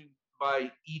decision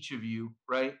by each of you,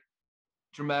 right?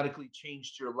 Dramatically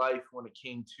changed your life when it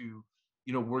came to,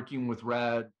 working with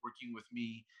Rad, working with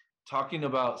me, talking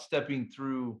about stepping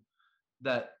through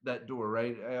that door,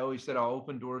 right? I always said I'll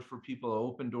open doors for people, I'll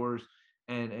open doors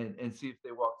and see if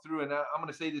they walk through. And I'm going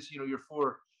to say this, you're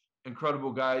four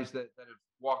incredible guys that have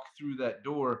walked through that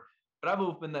door, but I've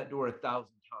opened that door 1,000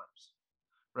 times,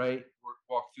 right?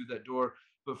 Walked through that door.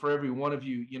 But for every one of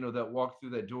you, that walked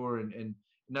through that door and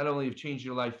not only have changed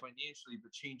your life financially,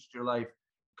 but changed your life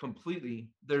completely,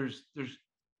 there's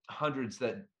hundreds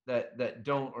that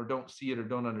don't see it or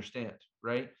don't understand,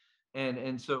 right? And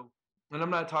I'm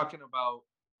not talking about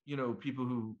people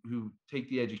who take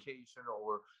the education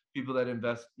or people that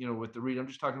invest with the REIT. I'm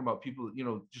just talking about people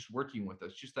just working with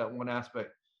us, just that one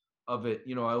aspect of it.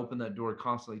 I open that door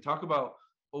constantly. Talk about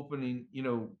opening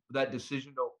that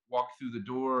decision to walk through the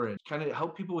door and kind of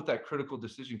help people with that critical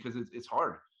decision, because it's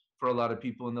hard for a lot of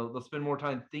people, and they'll spend more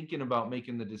time thinking about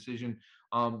making the decision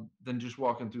than just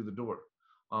walking through the door.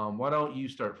 Why don't you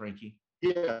start, Frankie?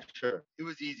 Yeah, sure. It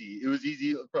was easy. It was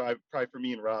easy, probably for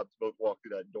me and Rob to both walk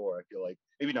through that door. I feel like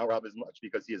maybe not Rob as much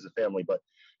because he has a family, but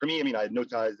for me, I mean, I had no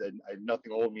ties, and I had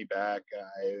nothing holding me back.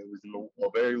 I was in a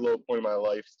very low point in my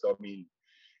life, so I mean,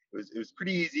 it was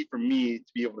pretty easy for me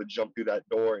to be able to jump through that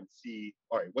door and see,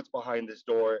 all right, what's behind this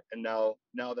door. And now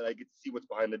that I get to see what's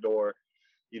behind the door,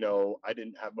 I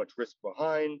didn't have much risk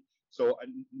behind. So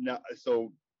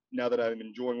now that I'm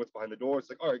enjoying what's behind the door, it's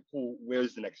like, all right, cool.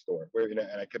 Where's the next door? And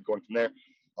I kept going from there.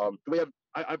 The way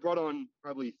I brought on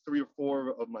probably 3 or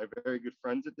 4 of my very good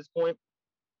friends at this point,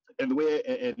 and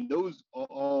those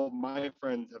all my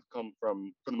friends have come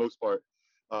from, for the most part,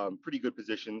 pretty good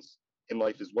positions in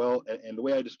life as well. And the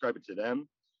way I describe it to them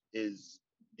is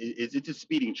it's a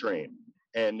speeding train.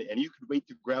 and you could wait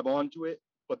to grab onto it,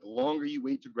 but the longer you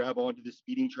wait to grab onto the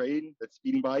speeding train that's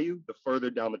speeding by you, the further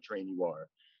down the train you are.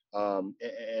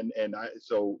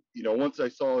 So once I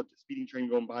saw the speeding train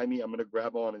going by me, I'm going to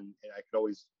grab on, and I could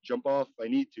always jump off if I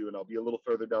need to, and I'll be a little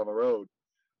further down the road.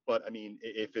 But I mean,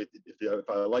 if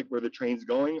I like where the train's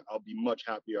going, I'll be much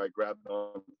happier I grabbed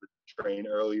on the train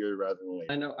earlier rather than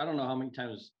later. I don't know how many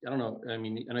times, I don't know. I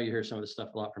mean, I know you hear some of this stuff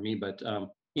a lot from me, but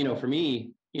for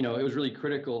me, it was really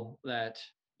critical that,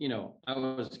 I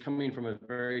was coming from a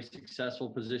very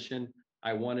successful position.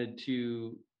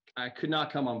 I could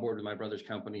not come on board with my brother's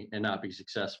company and not be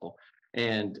successful.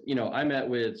 And, I met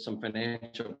with some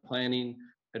financial planning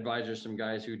advisors, some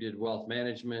guys who did wealth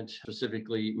management,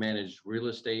 specifically managed real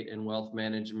estate and wealth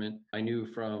management. I knew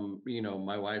from,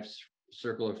 my wife's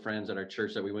circle of friends at our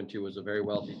church that we went to was a very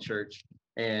wealthy church.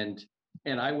 And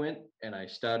I went and I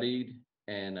studied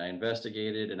and I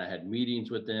investigated and I had meetings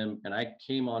with them, and I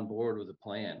came on board with a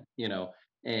plan,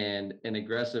 and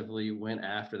aggressively went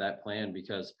after that plan,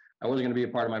 because I wasn't going to be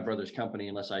a part of my brother's company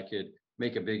unless I could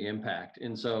make a big impact.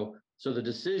 And so the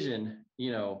decision,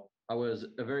 I was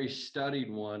a very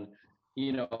studied one,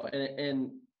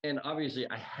 and obviously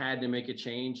I had to make a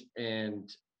change, and,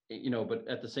 but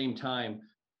at the same time,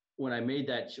 when I made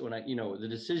that, the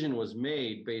decision was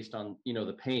made based on,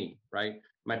 the pain, right?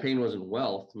 My pain wasn't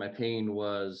wealth. My pain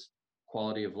was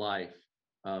quality of life,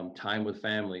 time with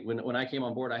family. When I came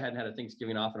on board, I hadn't had a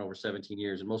Thanksgiving off in over 17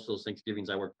 years. And most of those Thanksgivings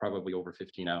I worked probably over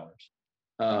 15 hours.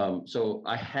 So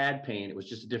I had pain. It was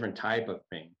just a different type of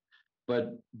pain.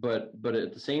 But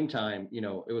at the same time,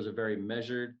 it was a very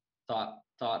measured,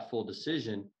 thoughtful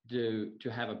decision to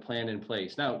have a plan in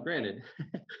place. Now, granted,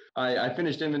 I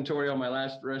finished inventory on my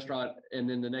last restaurant, and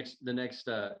then the next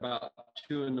about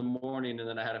 2 a.m, and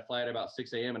then I had a flight about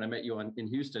 6 a.m. and I met you in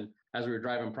Houston as we were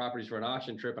driving properties for an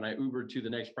auction trip, and I Ubered to the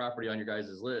next property on your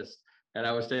guys' list. And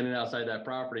I was standing outside that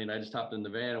property, and I just hopped in the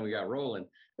van and we got rolling.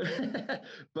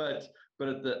 But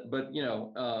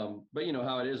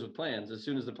how it is with plans. As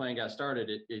soon as the plan got started,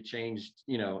 it changed,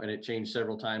 and it changed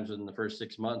several times within the first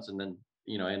 6 months, and then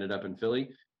I ended up in Philly,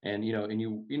 and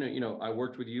I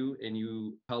worked with you, and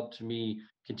you helped me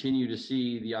continue to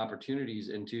see the opportunities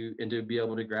and to be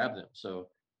able to grab them. So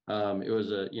it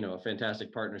was a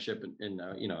fantastic partnership, and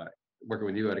working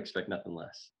with you, I'd expect nothing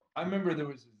less. I remember there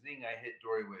was a thing I hit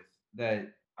Dory with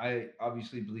that I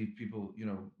obviously believe people,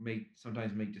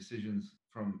 sometimes make decisions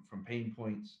from pain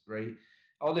points, right?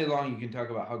 All day long, you can talk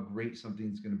about how great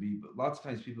something's going to be, but lots of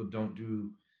times people don't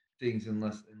do things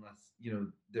unless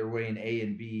they're weighing A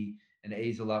and B, and A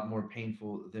is a lot more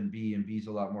painful than B, and B is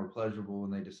a lot more pleasurable,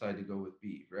 and they decide to go with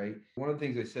B, right? One of the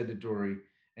things I said to Dory,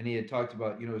 and he had talked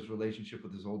about, his relationship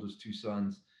with his oldest 2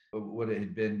 sons, what it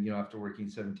had been, after working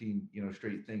 17,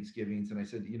 straight Thanksgivings. And I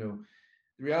said, the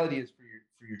reality is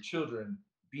for your children,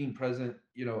 being present,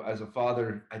 as a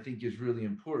father, I think is really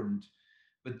important,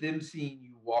 but them seeing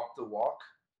you walk the walk,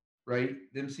 right?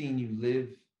 Them seeing you live,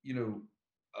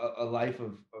 a life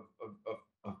of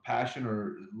passion,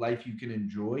 or life you can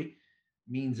enjoy,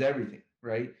 means everything,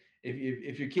 right?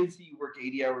 If your kids see you work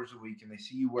 80 hours a week, and they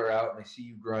see you wear out, and they see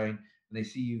you grind, and they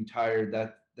see you tired,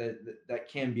 that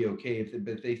can be okay.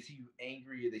 But if they see you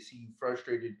angry, or they see you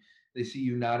frustrated, they see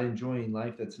you not enjoying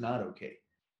life, that's not okay.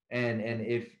 And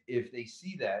if they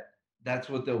see that, that's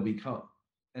what they'll become.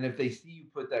 And if they see you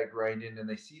put that grind in, and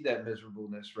they see that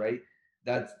miserableness, right?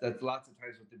 That's lots of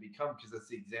times what they become, because that's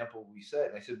the example we set.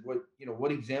 And I said,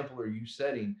 what example are you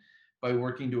setting by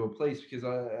working to a place? Because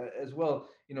as well,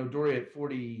 Dory, at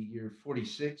 40, you're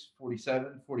 46,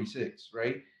 47, 46,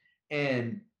 right?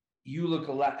 And you look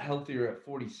a lot healthier at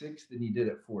 46 than you did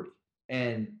at 40.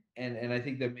 And I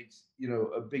think that makes,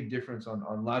 a big difference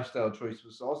on lifestyle choice.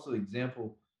 Was also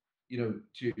example, to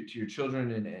your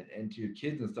children and to your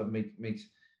kids and stuff, makes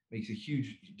a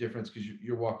huge difference, because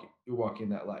you're walking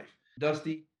that life.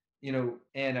 Dusty, and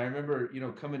I remember,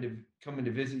 coming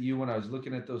to visit you when I was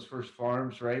looking at those first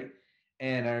farms, right?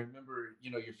 And I remember,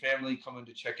 your family coming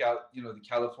to check out, the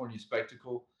California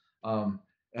Spectacle,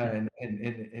 and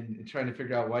trying to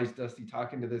figure out, why is Dusty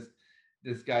talking to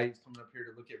this guy who's coming up here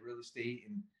to look at real estate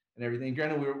and everything.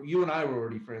 Granted, you and I were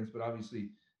already friends, but obviously,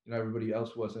 everybody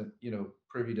else wasn't,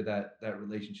 privy to that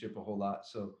relationship a whole lot.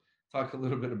 So talk a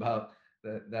little bit about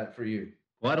that for you.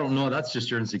 Well, I don't know. That's just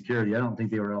your insecurity. I don't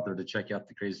think they were out there to check out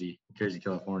the crazy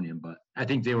Californian, but I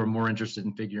think they were more interested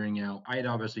in figuring out. I had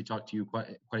obviously talked to you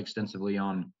quite extensively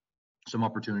on some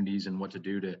opportunities and what to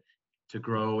do to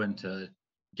grow and to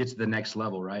get to the next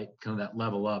level, right? Kind of that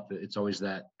level up. It's always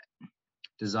that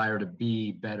desire to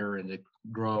be better and to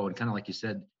grow, and kind of like you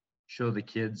said, show the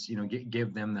kids,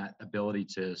 give them that ability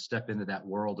to step into that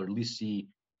world, or at least see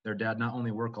their dad not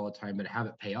only work all the time, but have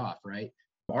it pay off, right?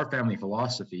 Our family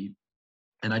philosophy,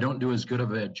 and I don't do as good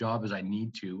of a job as I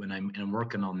need to, and I'm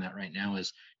working on that right now,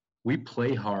 is we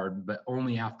play hard, but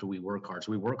only after we work hard.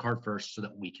 So we work hard first so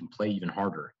that we can play even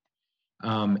harder.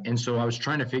 And so I was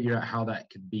trying to figure out how that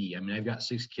could be. I mean, I've got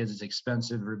 6 kids. It's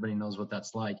expensive. Everybody knows what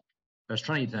that's like. But I was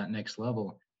trying to get to that next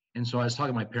level. And so I was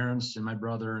talking to my parents and my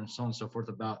brother and so on and so forth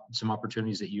about some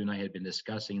opportunities that you and I had been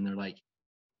discussing. And they're like,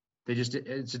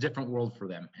 it's a different world for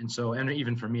them. And so, and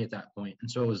even for me at that point. And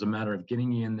so it was a matter of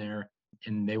getting you in there,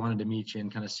 and they wanted to meet you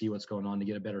and kind of see what's going on to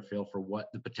get a better feel for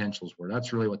what the potentials were.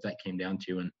 That's really what that came down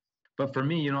to. But for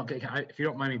me, if you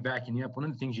don't mind me backing you up, one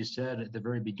of the things you said at the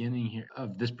very beginning here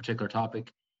of this particular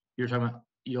topic, you're talking about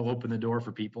you'll open the door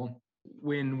for people.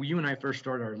 When you and I first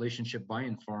started our relationship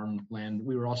buying farmland,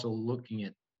 we were also looking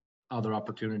at other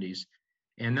opportunities.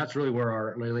 And that's really where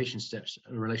our relationship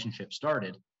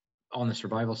started on the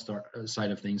survival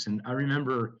side of things. And I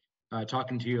remember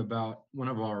talking to you about one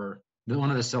of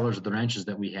the sellers of the ranches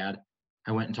that we had.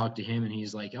 I went and talked to him, and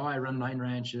he's like, "Oh, I run 9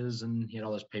 ranches," and he had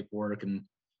all this paperwork and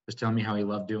was telling me how he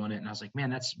loved doing it. And I was like, man,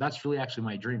 that's really actually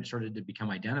my dream. It started to become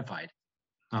identified,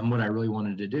 what I really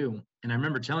wanted to do. And I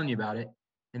remember telling you about it.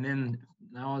 And then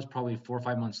now, it was probably 4 or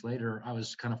 5 months later, I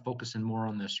was kind of focusing more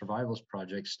on the survivals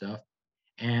project stuff.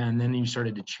 And then you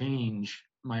started to change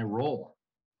my role.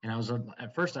 And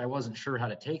at first I wasn't sure how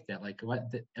to take that. Like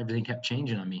everything kept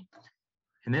changing on me.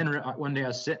 And then one day I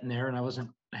was sitting there and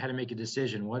I had to make a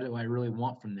decision. What do I really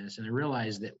want from this? And I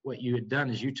realized that what you had done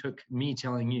is you took me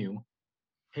telling you,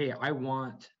 hey,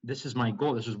 this is my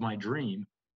goal. This is my dream.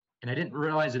 And I didn't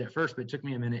realize it at first, but it took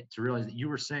me a minute to realize that you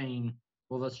were saying,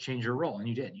 well, let's change your role. And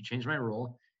you did. You changed my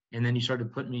role. And then you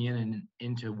started putting me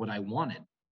into what I wanted.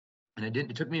 And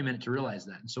it took me a minute to realize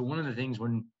that. And so one of the things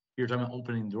when you're talking about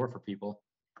opening the door for people,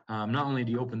 not only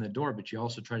do you open the door, but you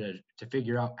also try to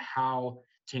figure out how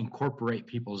to incorporate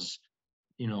people's,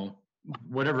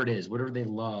 whatever it is, whatever they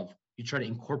love, you try to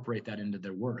incorporate that into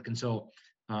their work. And so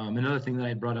another thing that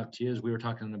I brought up to you is we were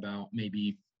talking about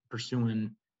maybe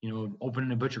pursuing,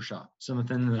 opening a butcher shop.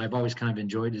 Something that I've always kind of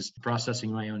enjoyed is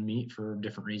processing my own meat for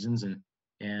different reasons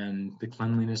and the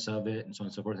cleanliness of it and so on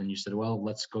and so forth. And you said, well,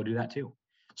 let's go do that too.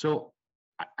 So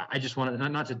I just wanted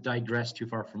not to digress too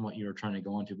far from what you were trying to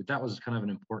go into, but that was kind of an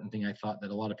important thing I thought that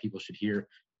a lot of people should hear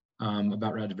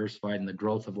about Rad Diversified and the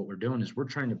growth of what we're doing is we're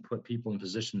trying to put people in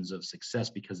positions of success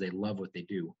because they love what they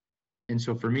do. And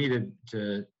so for me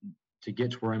to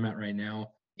get to where I'm at right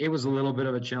now, it was a little bit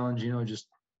of a challenge, just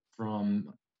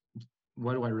from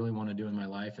what do I really want to do in my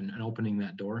life and opening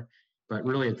that door. But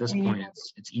really at this point,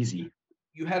 it's easy.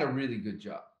 You had a really good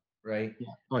job, right? Yeah.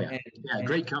 Oh yeah.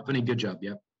 Great company. Good job.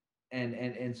 Yep.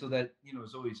 And so that,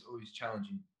 is always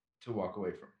challenging to walk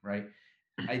away from, right?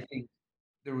 I think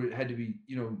there had to be,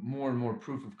 more and more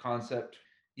proof of concept,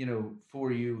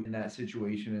 for you in that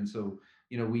situation. And so,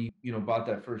 we, bought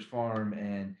that first farm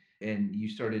and you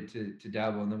started to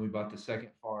dabble, and then we bought the second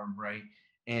farm, right?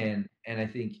 And I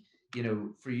think,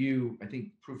 for you, I think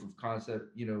proof of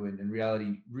concept, and in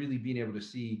reality, really being able to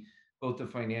see both the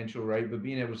financial, right, but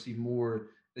being able to see more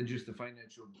than just the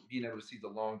financial, being able to see the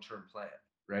long-term plan,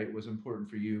 right, was important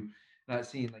for you. Not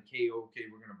seeing like, hey, okay,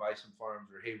 we're going to buy some farms,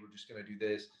 or hey, we're just going to do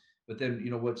this. But then,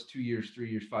 what's 2 years, 3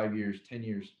 years, 5 years, 10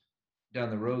 years down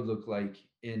the road look like?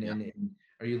 And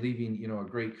are you leaving, a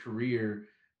great career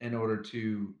in order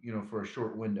to, for a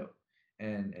short window?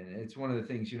 And it's one of the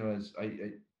things, as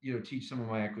I teach some of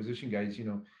my acquisition guys,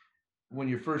 when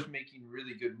you're first making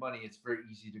really good money, it's very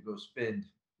easy to go spend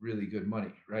really good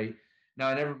money, right? Now,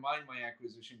 I never mind my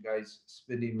acquisition guys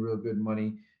spending real good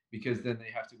money, because then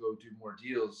they have to go do more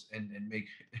deals and make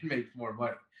more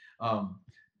money.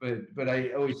 But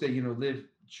I always say,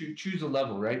 choose a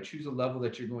level, right? Choose a level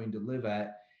that you're going to live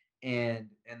at, and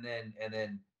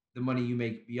then the money you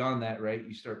make beyond that, right?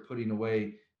 You start putting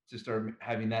away to start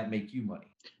having that make you money.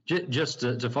 Just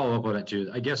to follow up on that too,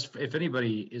 I guess if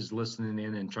anybody is listening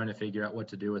in and trying to figure out what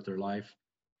to do with their life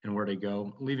and where to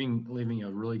go, leaving a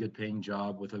really good paying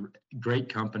job with a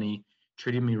great company,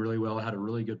 treating me really well, had a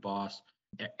really good boss,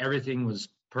 everything was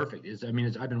perfect.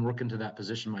 I've been working to that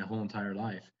position my whole entire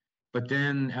life. But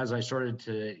then as I started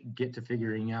to get to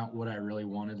figuring out what I really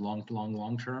wanted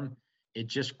long term, it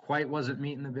just quite wasn't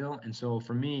meeting the bill. And so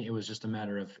for me, it was just a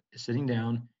matter of sitting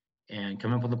down and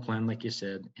coming up with a plan, like you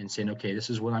said, and saying, okay, this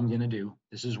is what I'm going to do.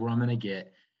 This is where I'm going to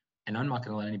get, and I'm not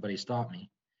going to let anybody stop me.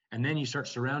 And then you start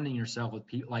surrounding yourself with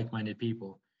like-minded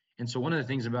people. And so one of the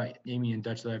things about Amy and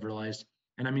Dutch that I've realized,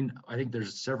 and I think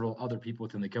there's several other people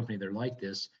within the company that are like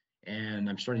this, and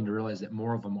I'm starting to realize that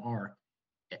more of them are.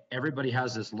 Everybody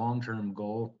has this long-term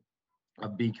goal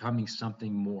of becoming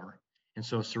something more. And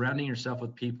so surrounding yourself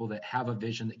with people that have a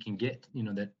vision that can get,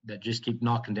 that just keep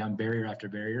knocking down barrier after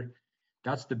barrier.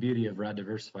 That's the beauty of Rad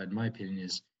Diversified, in my opinion,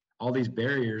 is all these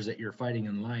barriers that you're fighting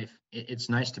in life. It's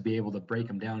nice to be able to break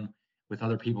them down with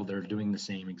other people that are doing the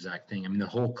same exact thing. I mean, the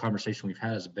whole conversation we've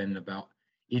had has been about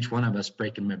each one of us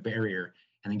breaking a barrier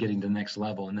and then getting to the next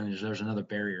level. And then there's another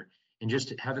barrier, and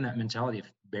just having that mentality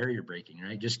of barrier breaking,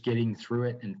 right? Just getting through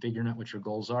it and figuring out what your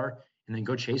goals are, and then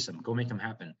go chase them, go make them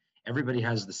happen. Everybody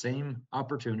has the same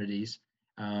opportunities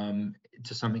to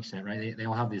some extent, right? They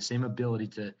all have the same ability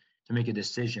to make a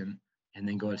decision and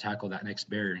then go to tackle that next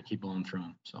barrier and keep going through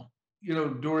them. So,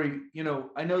 Dory,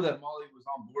 I know that Molly was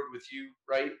on board with you,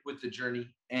 right? With the journey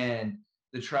and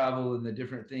the travel and the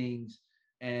different things.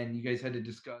 And you guys had to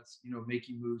discuss,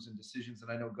 making moves and decisions.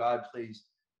 And I know God plays,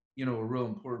 a real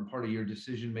important part of your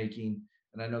decision making.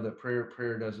 And I know that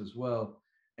prayer does as well.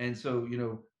 And so,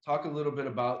 talk a little bit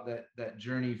about that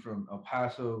journey from El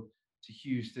Paso to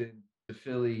Houston to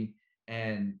Philly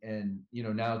and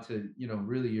now to,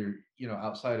 really you're,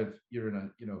 outside of, you're in a,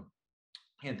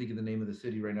 can't think of the name of the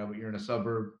city right now, but you're in a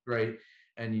suburb, right?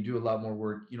 And you do a lot more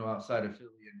work, outside of Philly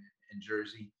and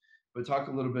Jersey. But talk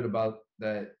a little bit about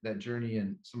that journey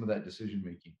and some of that decision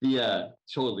making. Yeah,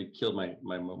 totally killed my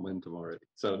momentum already.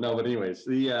 So no, but anyways,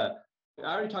 I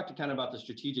already talked kind of about the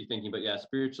strategic thinking, but yeah,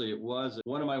 spiritually, it was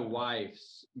one of my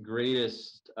wife's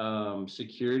greatest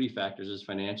security factors is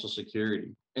financial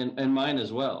security, and mine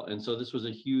as well. And so this was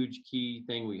a huge key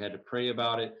thing. We had to pray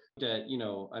about it. That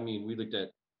we looked at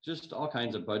just all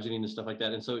kinds of budgeting and stuff like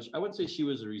that. And so I wouldn't say she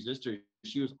was a resistor.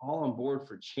 She was all on board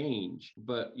for change.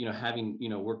 But, having,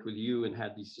 worked with you and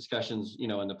had these discussions, in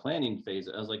the planning phase,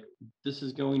 I was like, this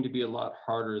is going to be a lot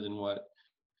harder than what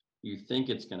you think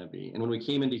it's going to be. And when we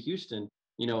came into Houston,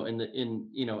 and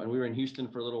we were in Houston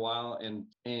for a little while,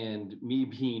 and me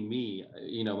being me,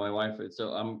 my wife,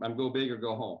 so I'm go big or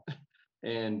go home.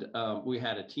 And we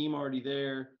had a team already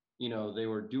there. They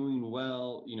were doing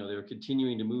well, they were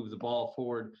continuing to move the ball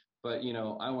forward, but,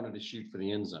 I wanted to shoot for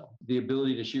the end zone. The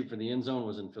ability to shoot for the end zone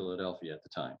was in Philadelphia at the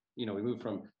time. We moved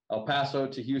from El Paso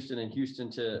to Houston and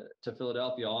Houston to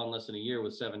Philadelphia all in less than a year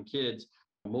with 7 kids,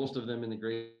 most of them in the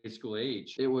grade school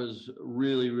age. It was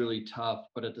really, really tough.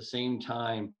 But at the same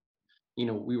time,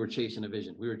 we were chasing a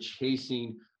vision. We were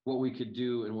chasing what we could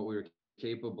do and what we were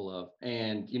capable of.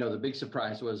 And, the big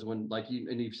surprise was when,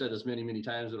 you've said this many, many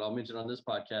times, but I'll mention on this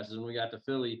podcast, is when we got to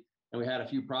Philly and we had a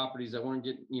few properties that weren't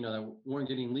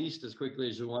getting leased as quickly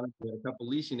as we wanted. We had a couple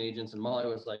leasing agents, and Molly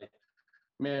was like,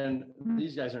 man,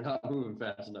 these guys are not moving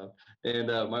fast enough. And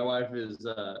my wife is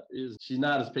she's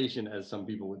not as patient as some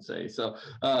people would say. So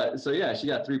yeah, she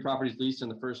got 3 properties leased in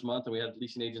the first month, and we had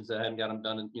leasing agents that hadn't got them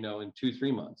done in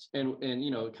 2-3 months. And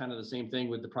kind of the same thing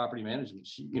with the property management.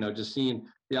 She, just seeing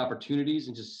the opportunities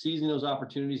and just seizing those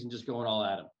opportunities and just going all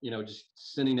at them. Just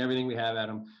sending everything we have at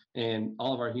them and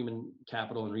all of our human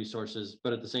capital and resources.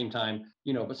 But at the same time,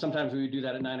 but sometimes we would do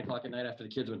that at 9:00 at night after the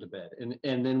kids went to bed,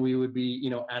 and then we would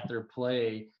be at their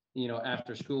play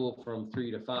after school from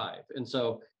 3 to 5. And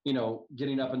so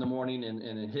getting up in the morning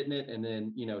and hitting it, and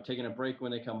then taking a break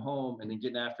when they come home, and then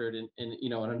getting after it,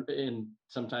 and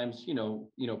sometimes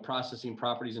processing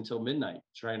properties until midnight,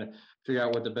 trying to figure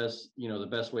out what the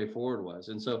best way forward was.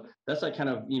 And so that's that kind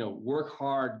of work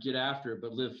hard, get after it,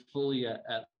 but live fully at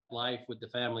life with the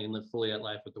family, and live fully at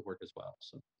life with the work as well.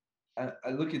 So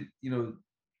I look at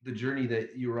the journey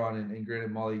that you were on, and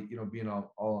granted, Molly, being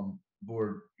all on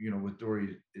board with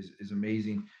Dory is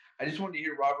amazing. I just wanted to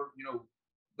hear, Robert,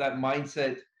 that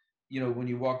mindset, when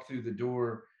you walk through the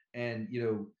door, and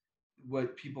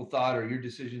what people thought, or your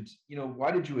decisions,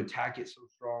 why did you attack it so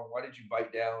strong? Why did you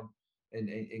bite down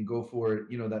and go for it?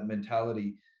 That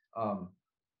mentality.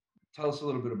 Tell us a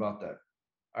little bit about that.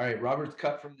 All right, Robert's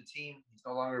cut from the team. He's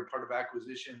no longer part of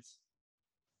acquisitions.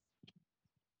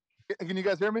 Can you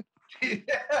guys hear me? Wait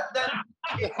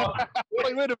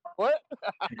a minute, what?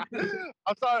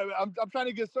 I'm sorry. I'm trying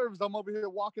to get service. I'm over here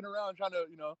walking around trying to,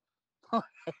 I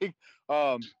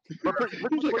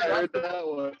heard that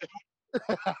one.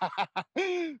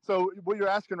 So what you're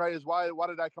asking, right, is why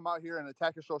did I come out here and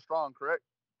attack it so strong, correct?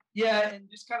 Yeah, and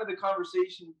just kind of the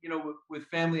conversation, with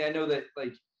family. I know that,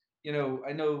 I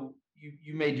know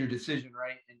you made your decision,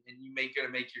 right? And you gonna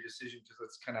make your decision because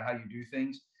that's kind of how you do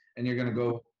things, and you're gonna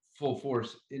go full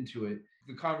force into it.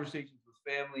 The conversations with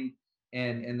family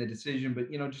and the decision,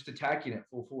 but just attacking it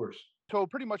full force. So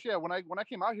pretty much, yeah. When I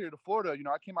came out here to Florida,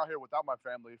 I came out here without my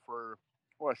family for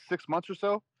 6 months or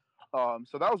so.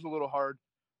 So that was a little hard.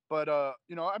 But I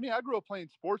grew up playing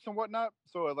sports and whatnot.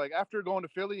 So after going to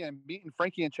Philly and meeting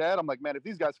Frankie and Chad, I'm like, man, if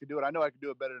these guys could do it, I know I could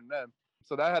do it better than them.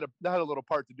 So that had a little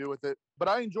part to do with it. But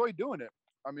I enjoy doing it.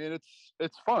 I mean,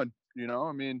 it's fun.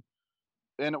 I mean,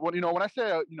 and when I say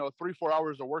 3-4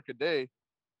 hours of work a day,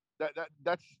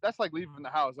 that's like leaving the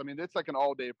house. I mean, it's like an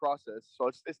all day process. So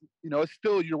it's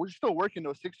still we're still working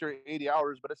those 60 or 80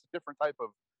 hours, but it's a different type of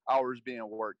hours being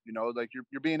worked. Like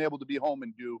you're being able to be home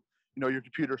and do your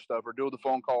computer stuff or do the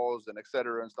phone calls and et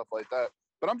cetera and stuff like that.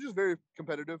 But I'm just very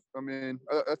competitive. I mean,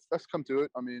 that's come to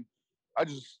it. I mean, I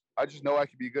just know I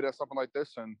could be good at something like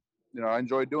this, and I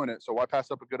enjoy doing it. So why pass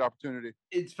up a good opportunity?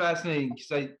 It's fascinating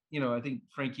because I think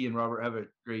Frankie and Robert have a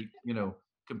great,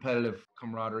 competitive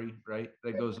camaraderie, right?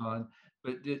 That goes on.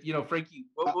 But Frankie,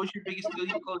 what was your biggest deal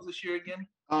you closed this year again?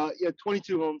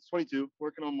 22 homes, 22.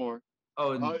 Working on more.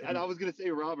 Oh, and I was gonna say,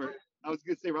 Robert. I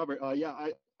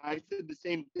said the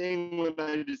same thing when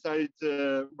I decided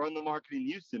to run the market in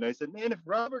Houston. I said, man, if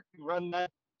Robert can run that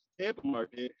Tampa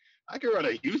market, I can run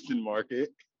a Houston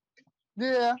market.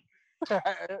 Yeah.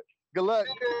 Good luck.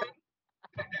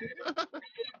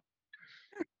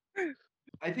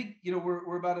 I think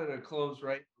we're about at a close,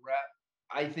 right?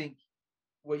 I think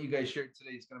what you guys shared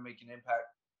today is going to make an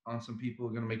impact on some people,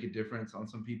 going to make a difference on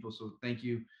some people. So thank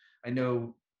you. I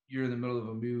know you're in the middle of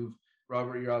a move.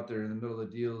 Robert, you're out there in the middle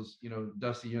of deals.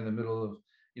 Dusty, you're in the middle of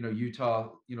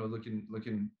Utah.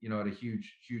 Looking at a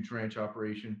huge ranch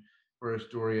operation. For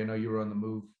Dory, I know you were on the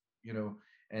move.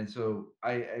 And so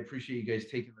I appreciate you guys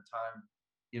taking the time,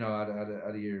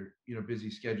 out of your busy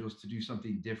schedules to do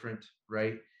something different,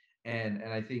 right? And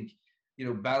I think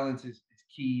balance is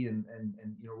key. And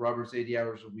Robert's 80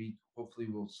 hours a week. Hopefully,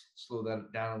 we'll slow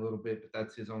that down a little bit, but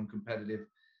that's his own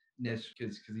competitiveness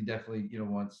because he definitely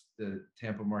wants the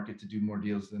Tampa market to do more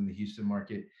deals than the Houston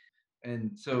market.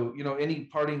 And so any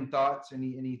parting thoughts,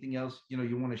 anything else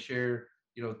you want to share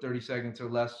 30 seconds or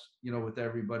less with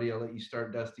everybody. I'll let you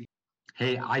start, Dusty.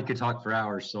 Hey, I could talk for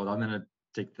hours, so I'm going to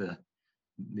take the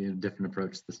different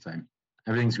approach this time.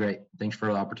 Everything's great. Thanks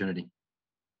for the opportunity.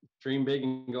 Dream big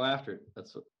and go after it.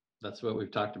 That's what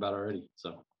we've talked about already.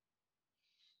 So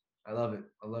I love it.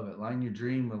 Line your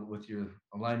dream with your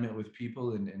alignment with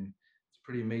people, and it's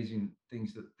pretty amazing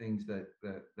things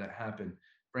that happen.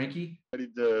 Frankie, ready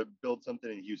to build something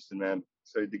in Houston, man.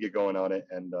 Excited to get going on it,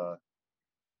 and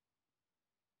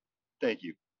thank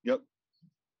you. Yep.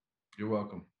 You're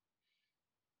welcome.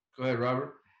 Go ahead,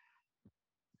 Robert.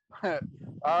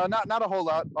 Not a whole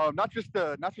lot. Not just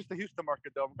the Houston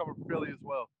market though. I'm coming from Philly as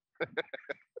well.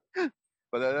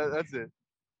 But that's it.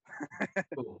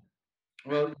 Cool.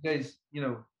 Well, you guys,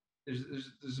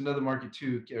 there's another market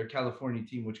too, a California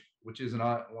team which isn't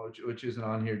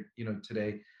on here,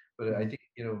 today. But I think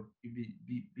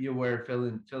be aware. Phil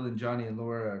and Johnny and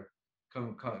Laura are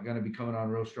going to be coming on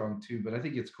real strong too. But I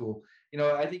think it's cool.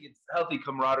 I think it's healthy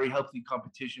camaraderie, healthy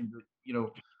competition. But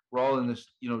we're all in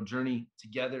this journey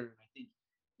together. I think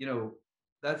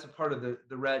that's a part of the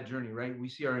RAD journey, right? We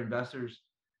see our investors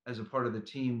as a part of the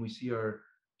team. We see our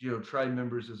tribe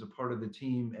members as a part of the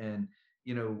team, and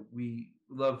we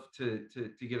love to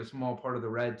get a small part of the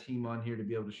RAD team on here to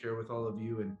be able to share with all of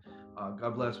you. And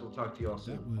God bless. We'll talk to you all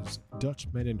soon. That was Dutch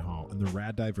Mendenhall and the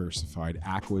RAD Diversified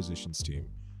Acquisitions team.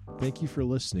 Thank you for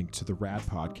listening to the RAD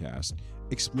podcast,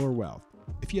 Explore Wealth.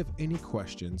 If you have any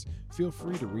questions, feel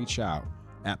free to reach out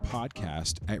at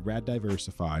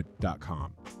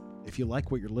podcast@raddiversified.com. If you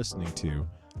like what you're listening to,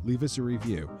 leave us a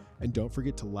review, and don't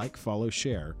forget to like, follow,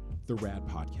 share the RAD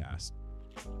podcast.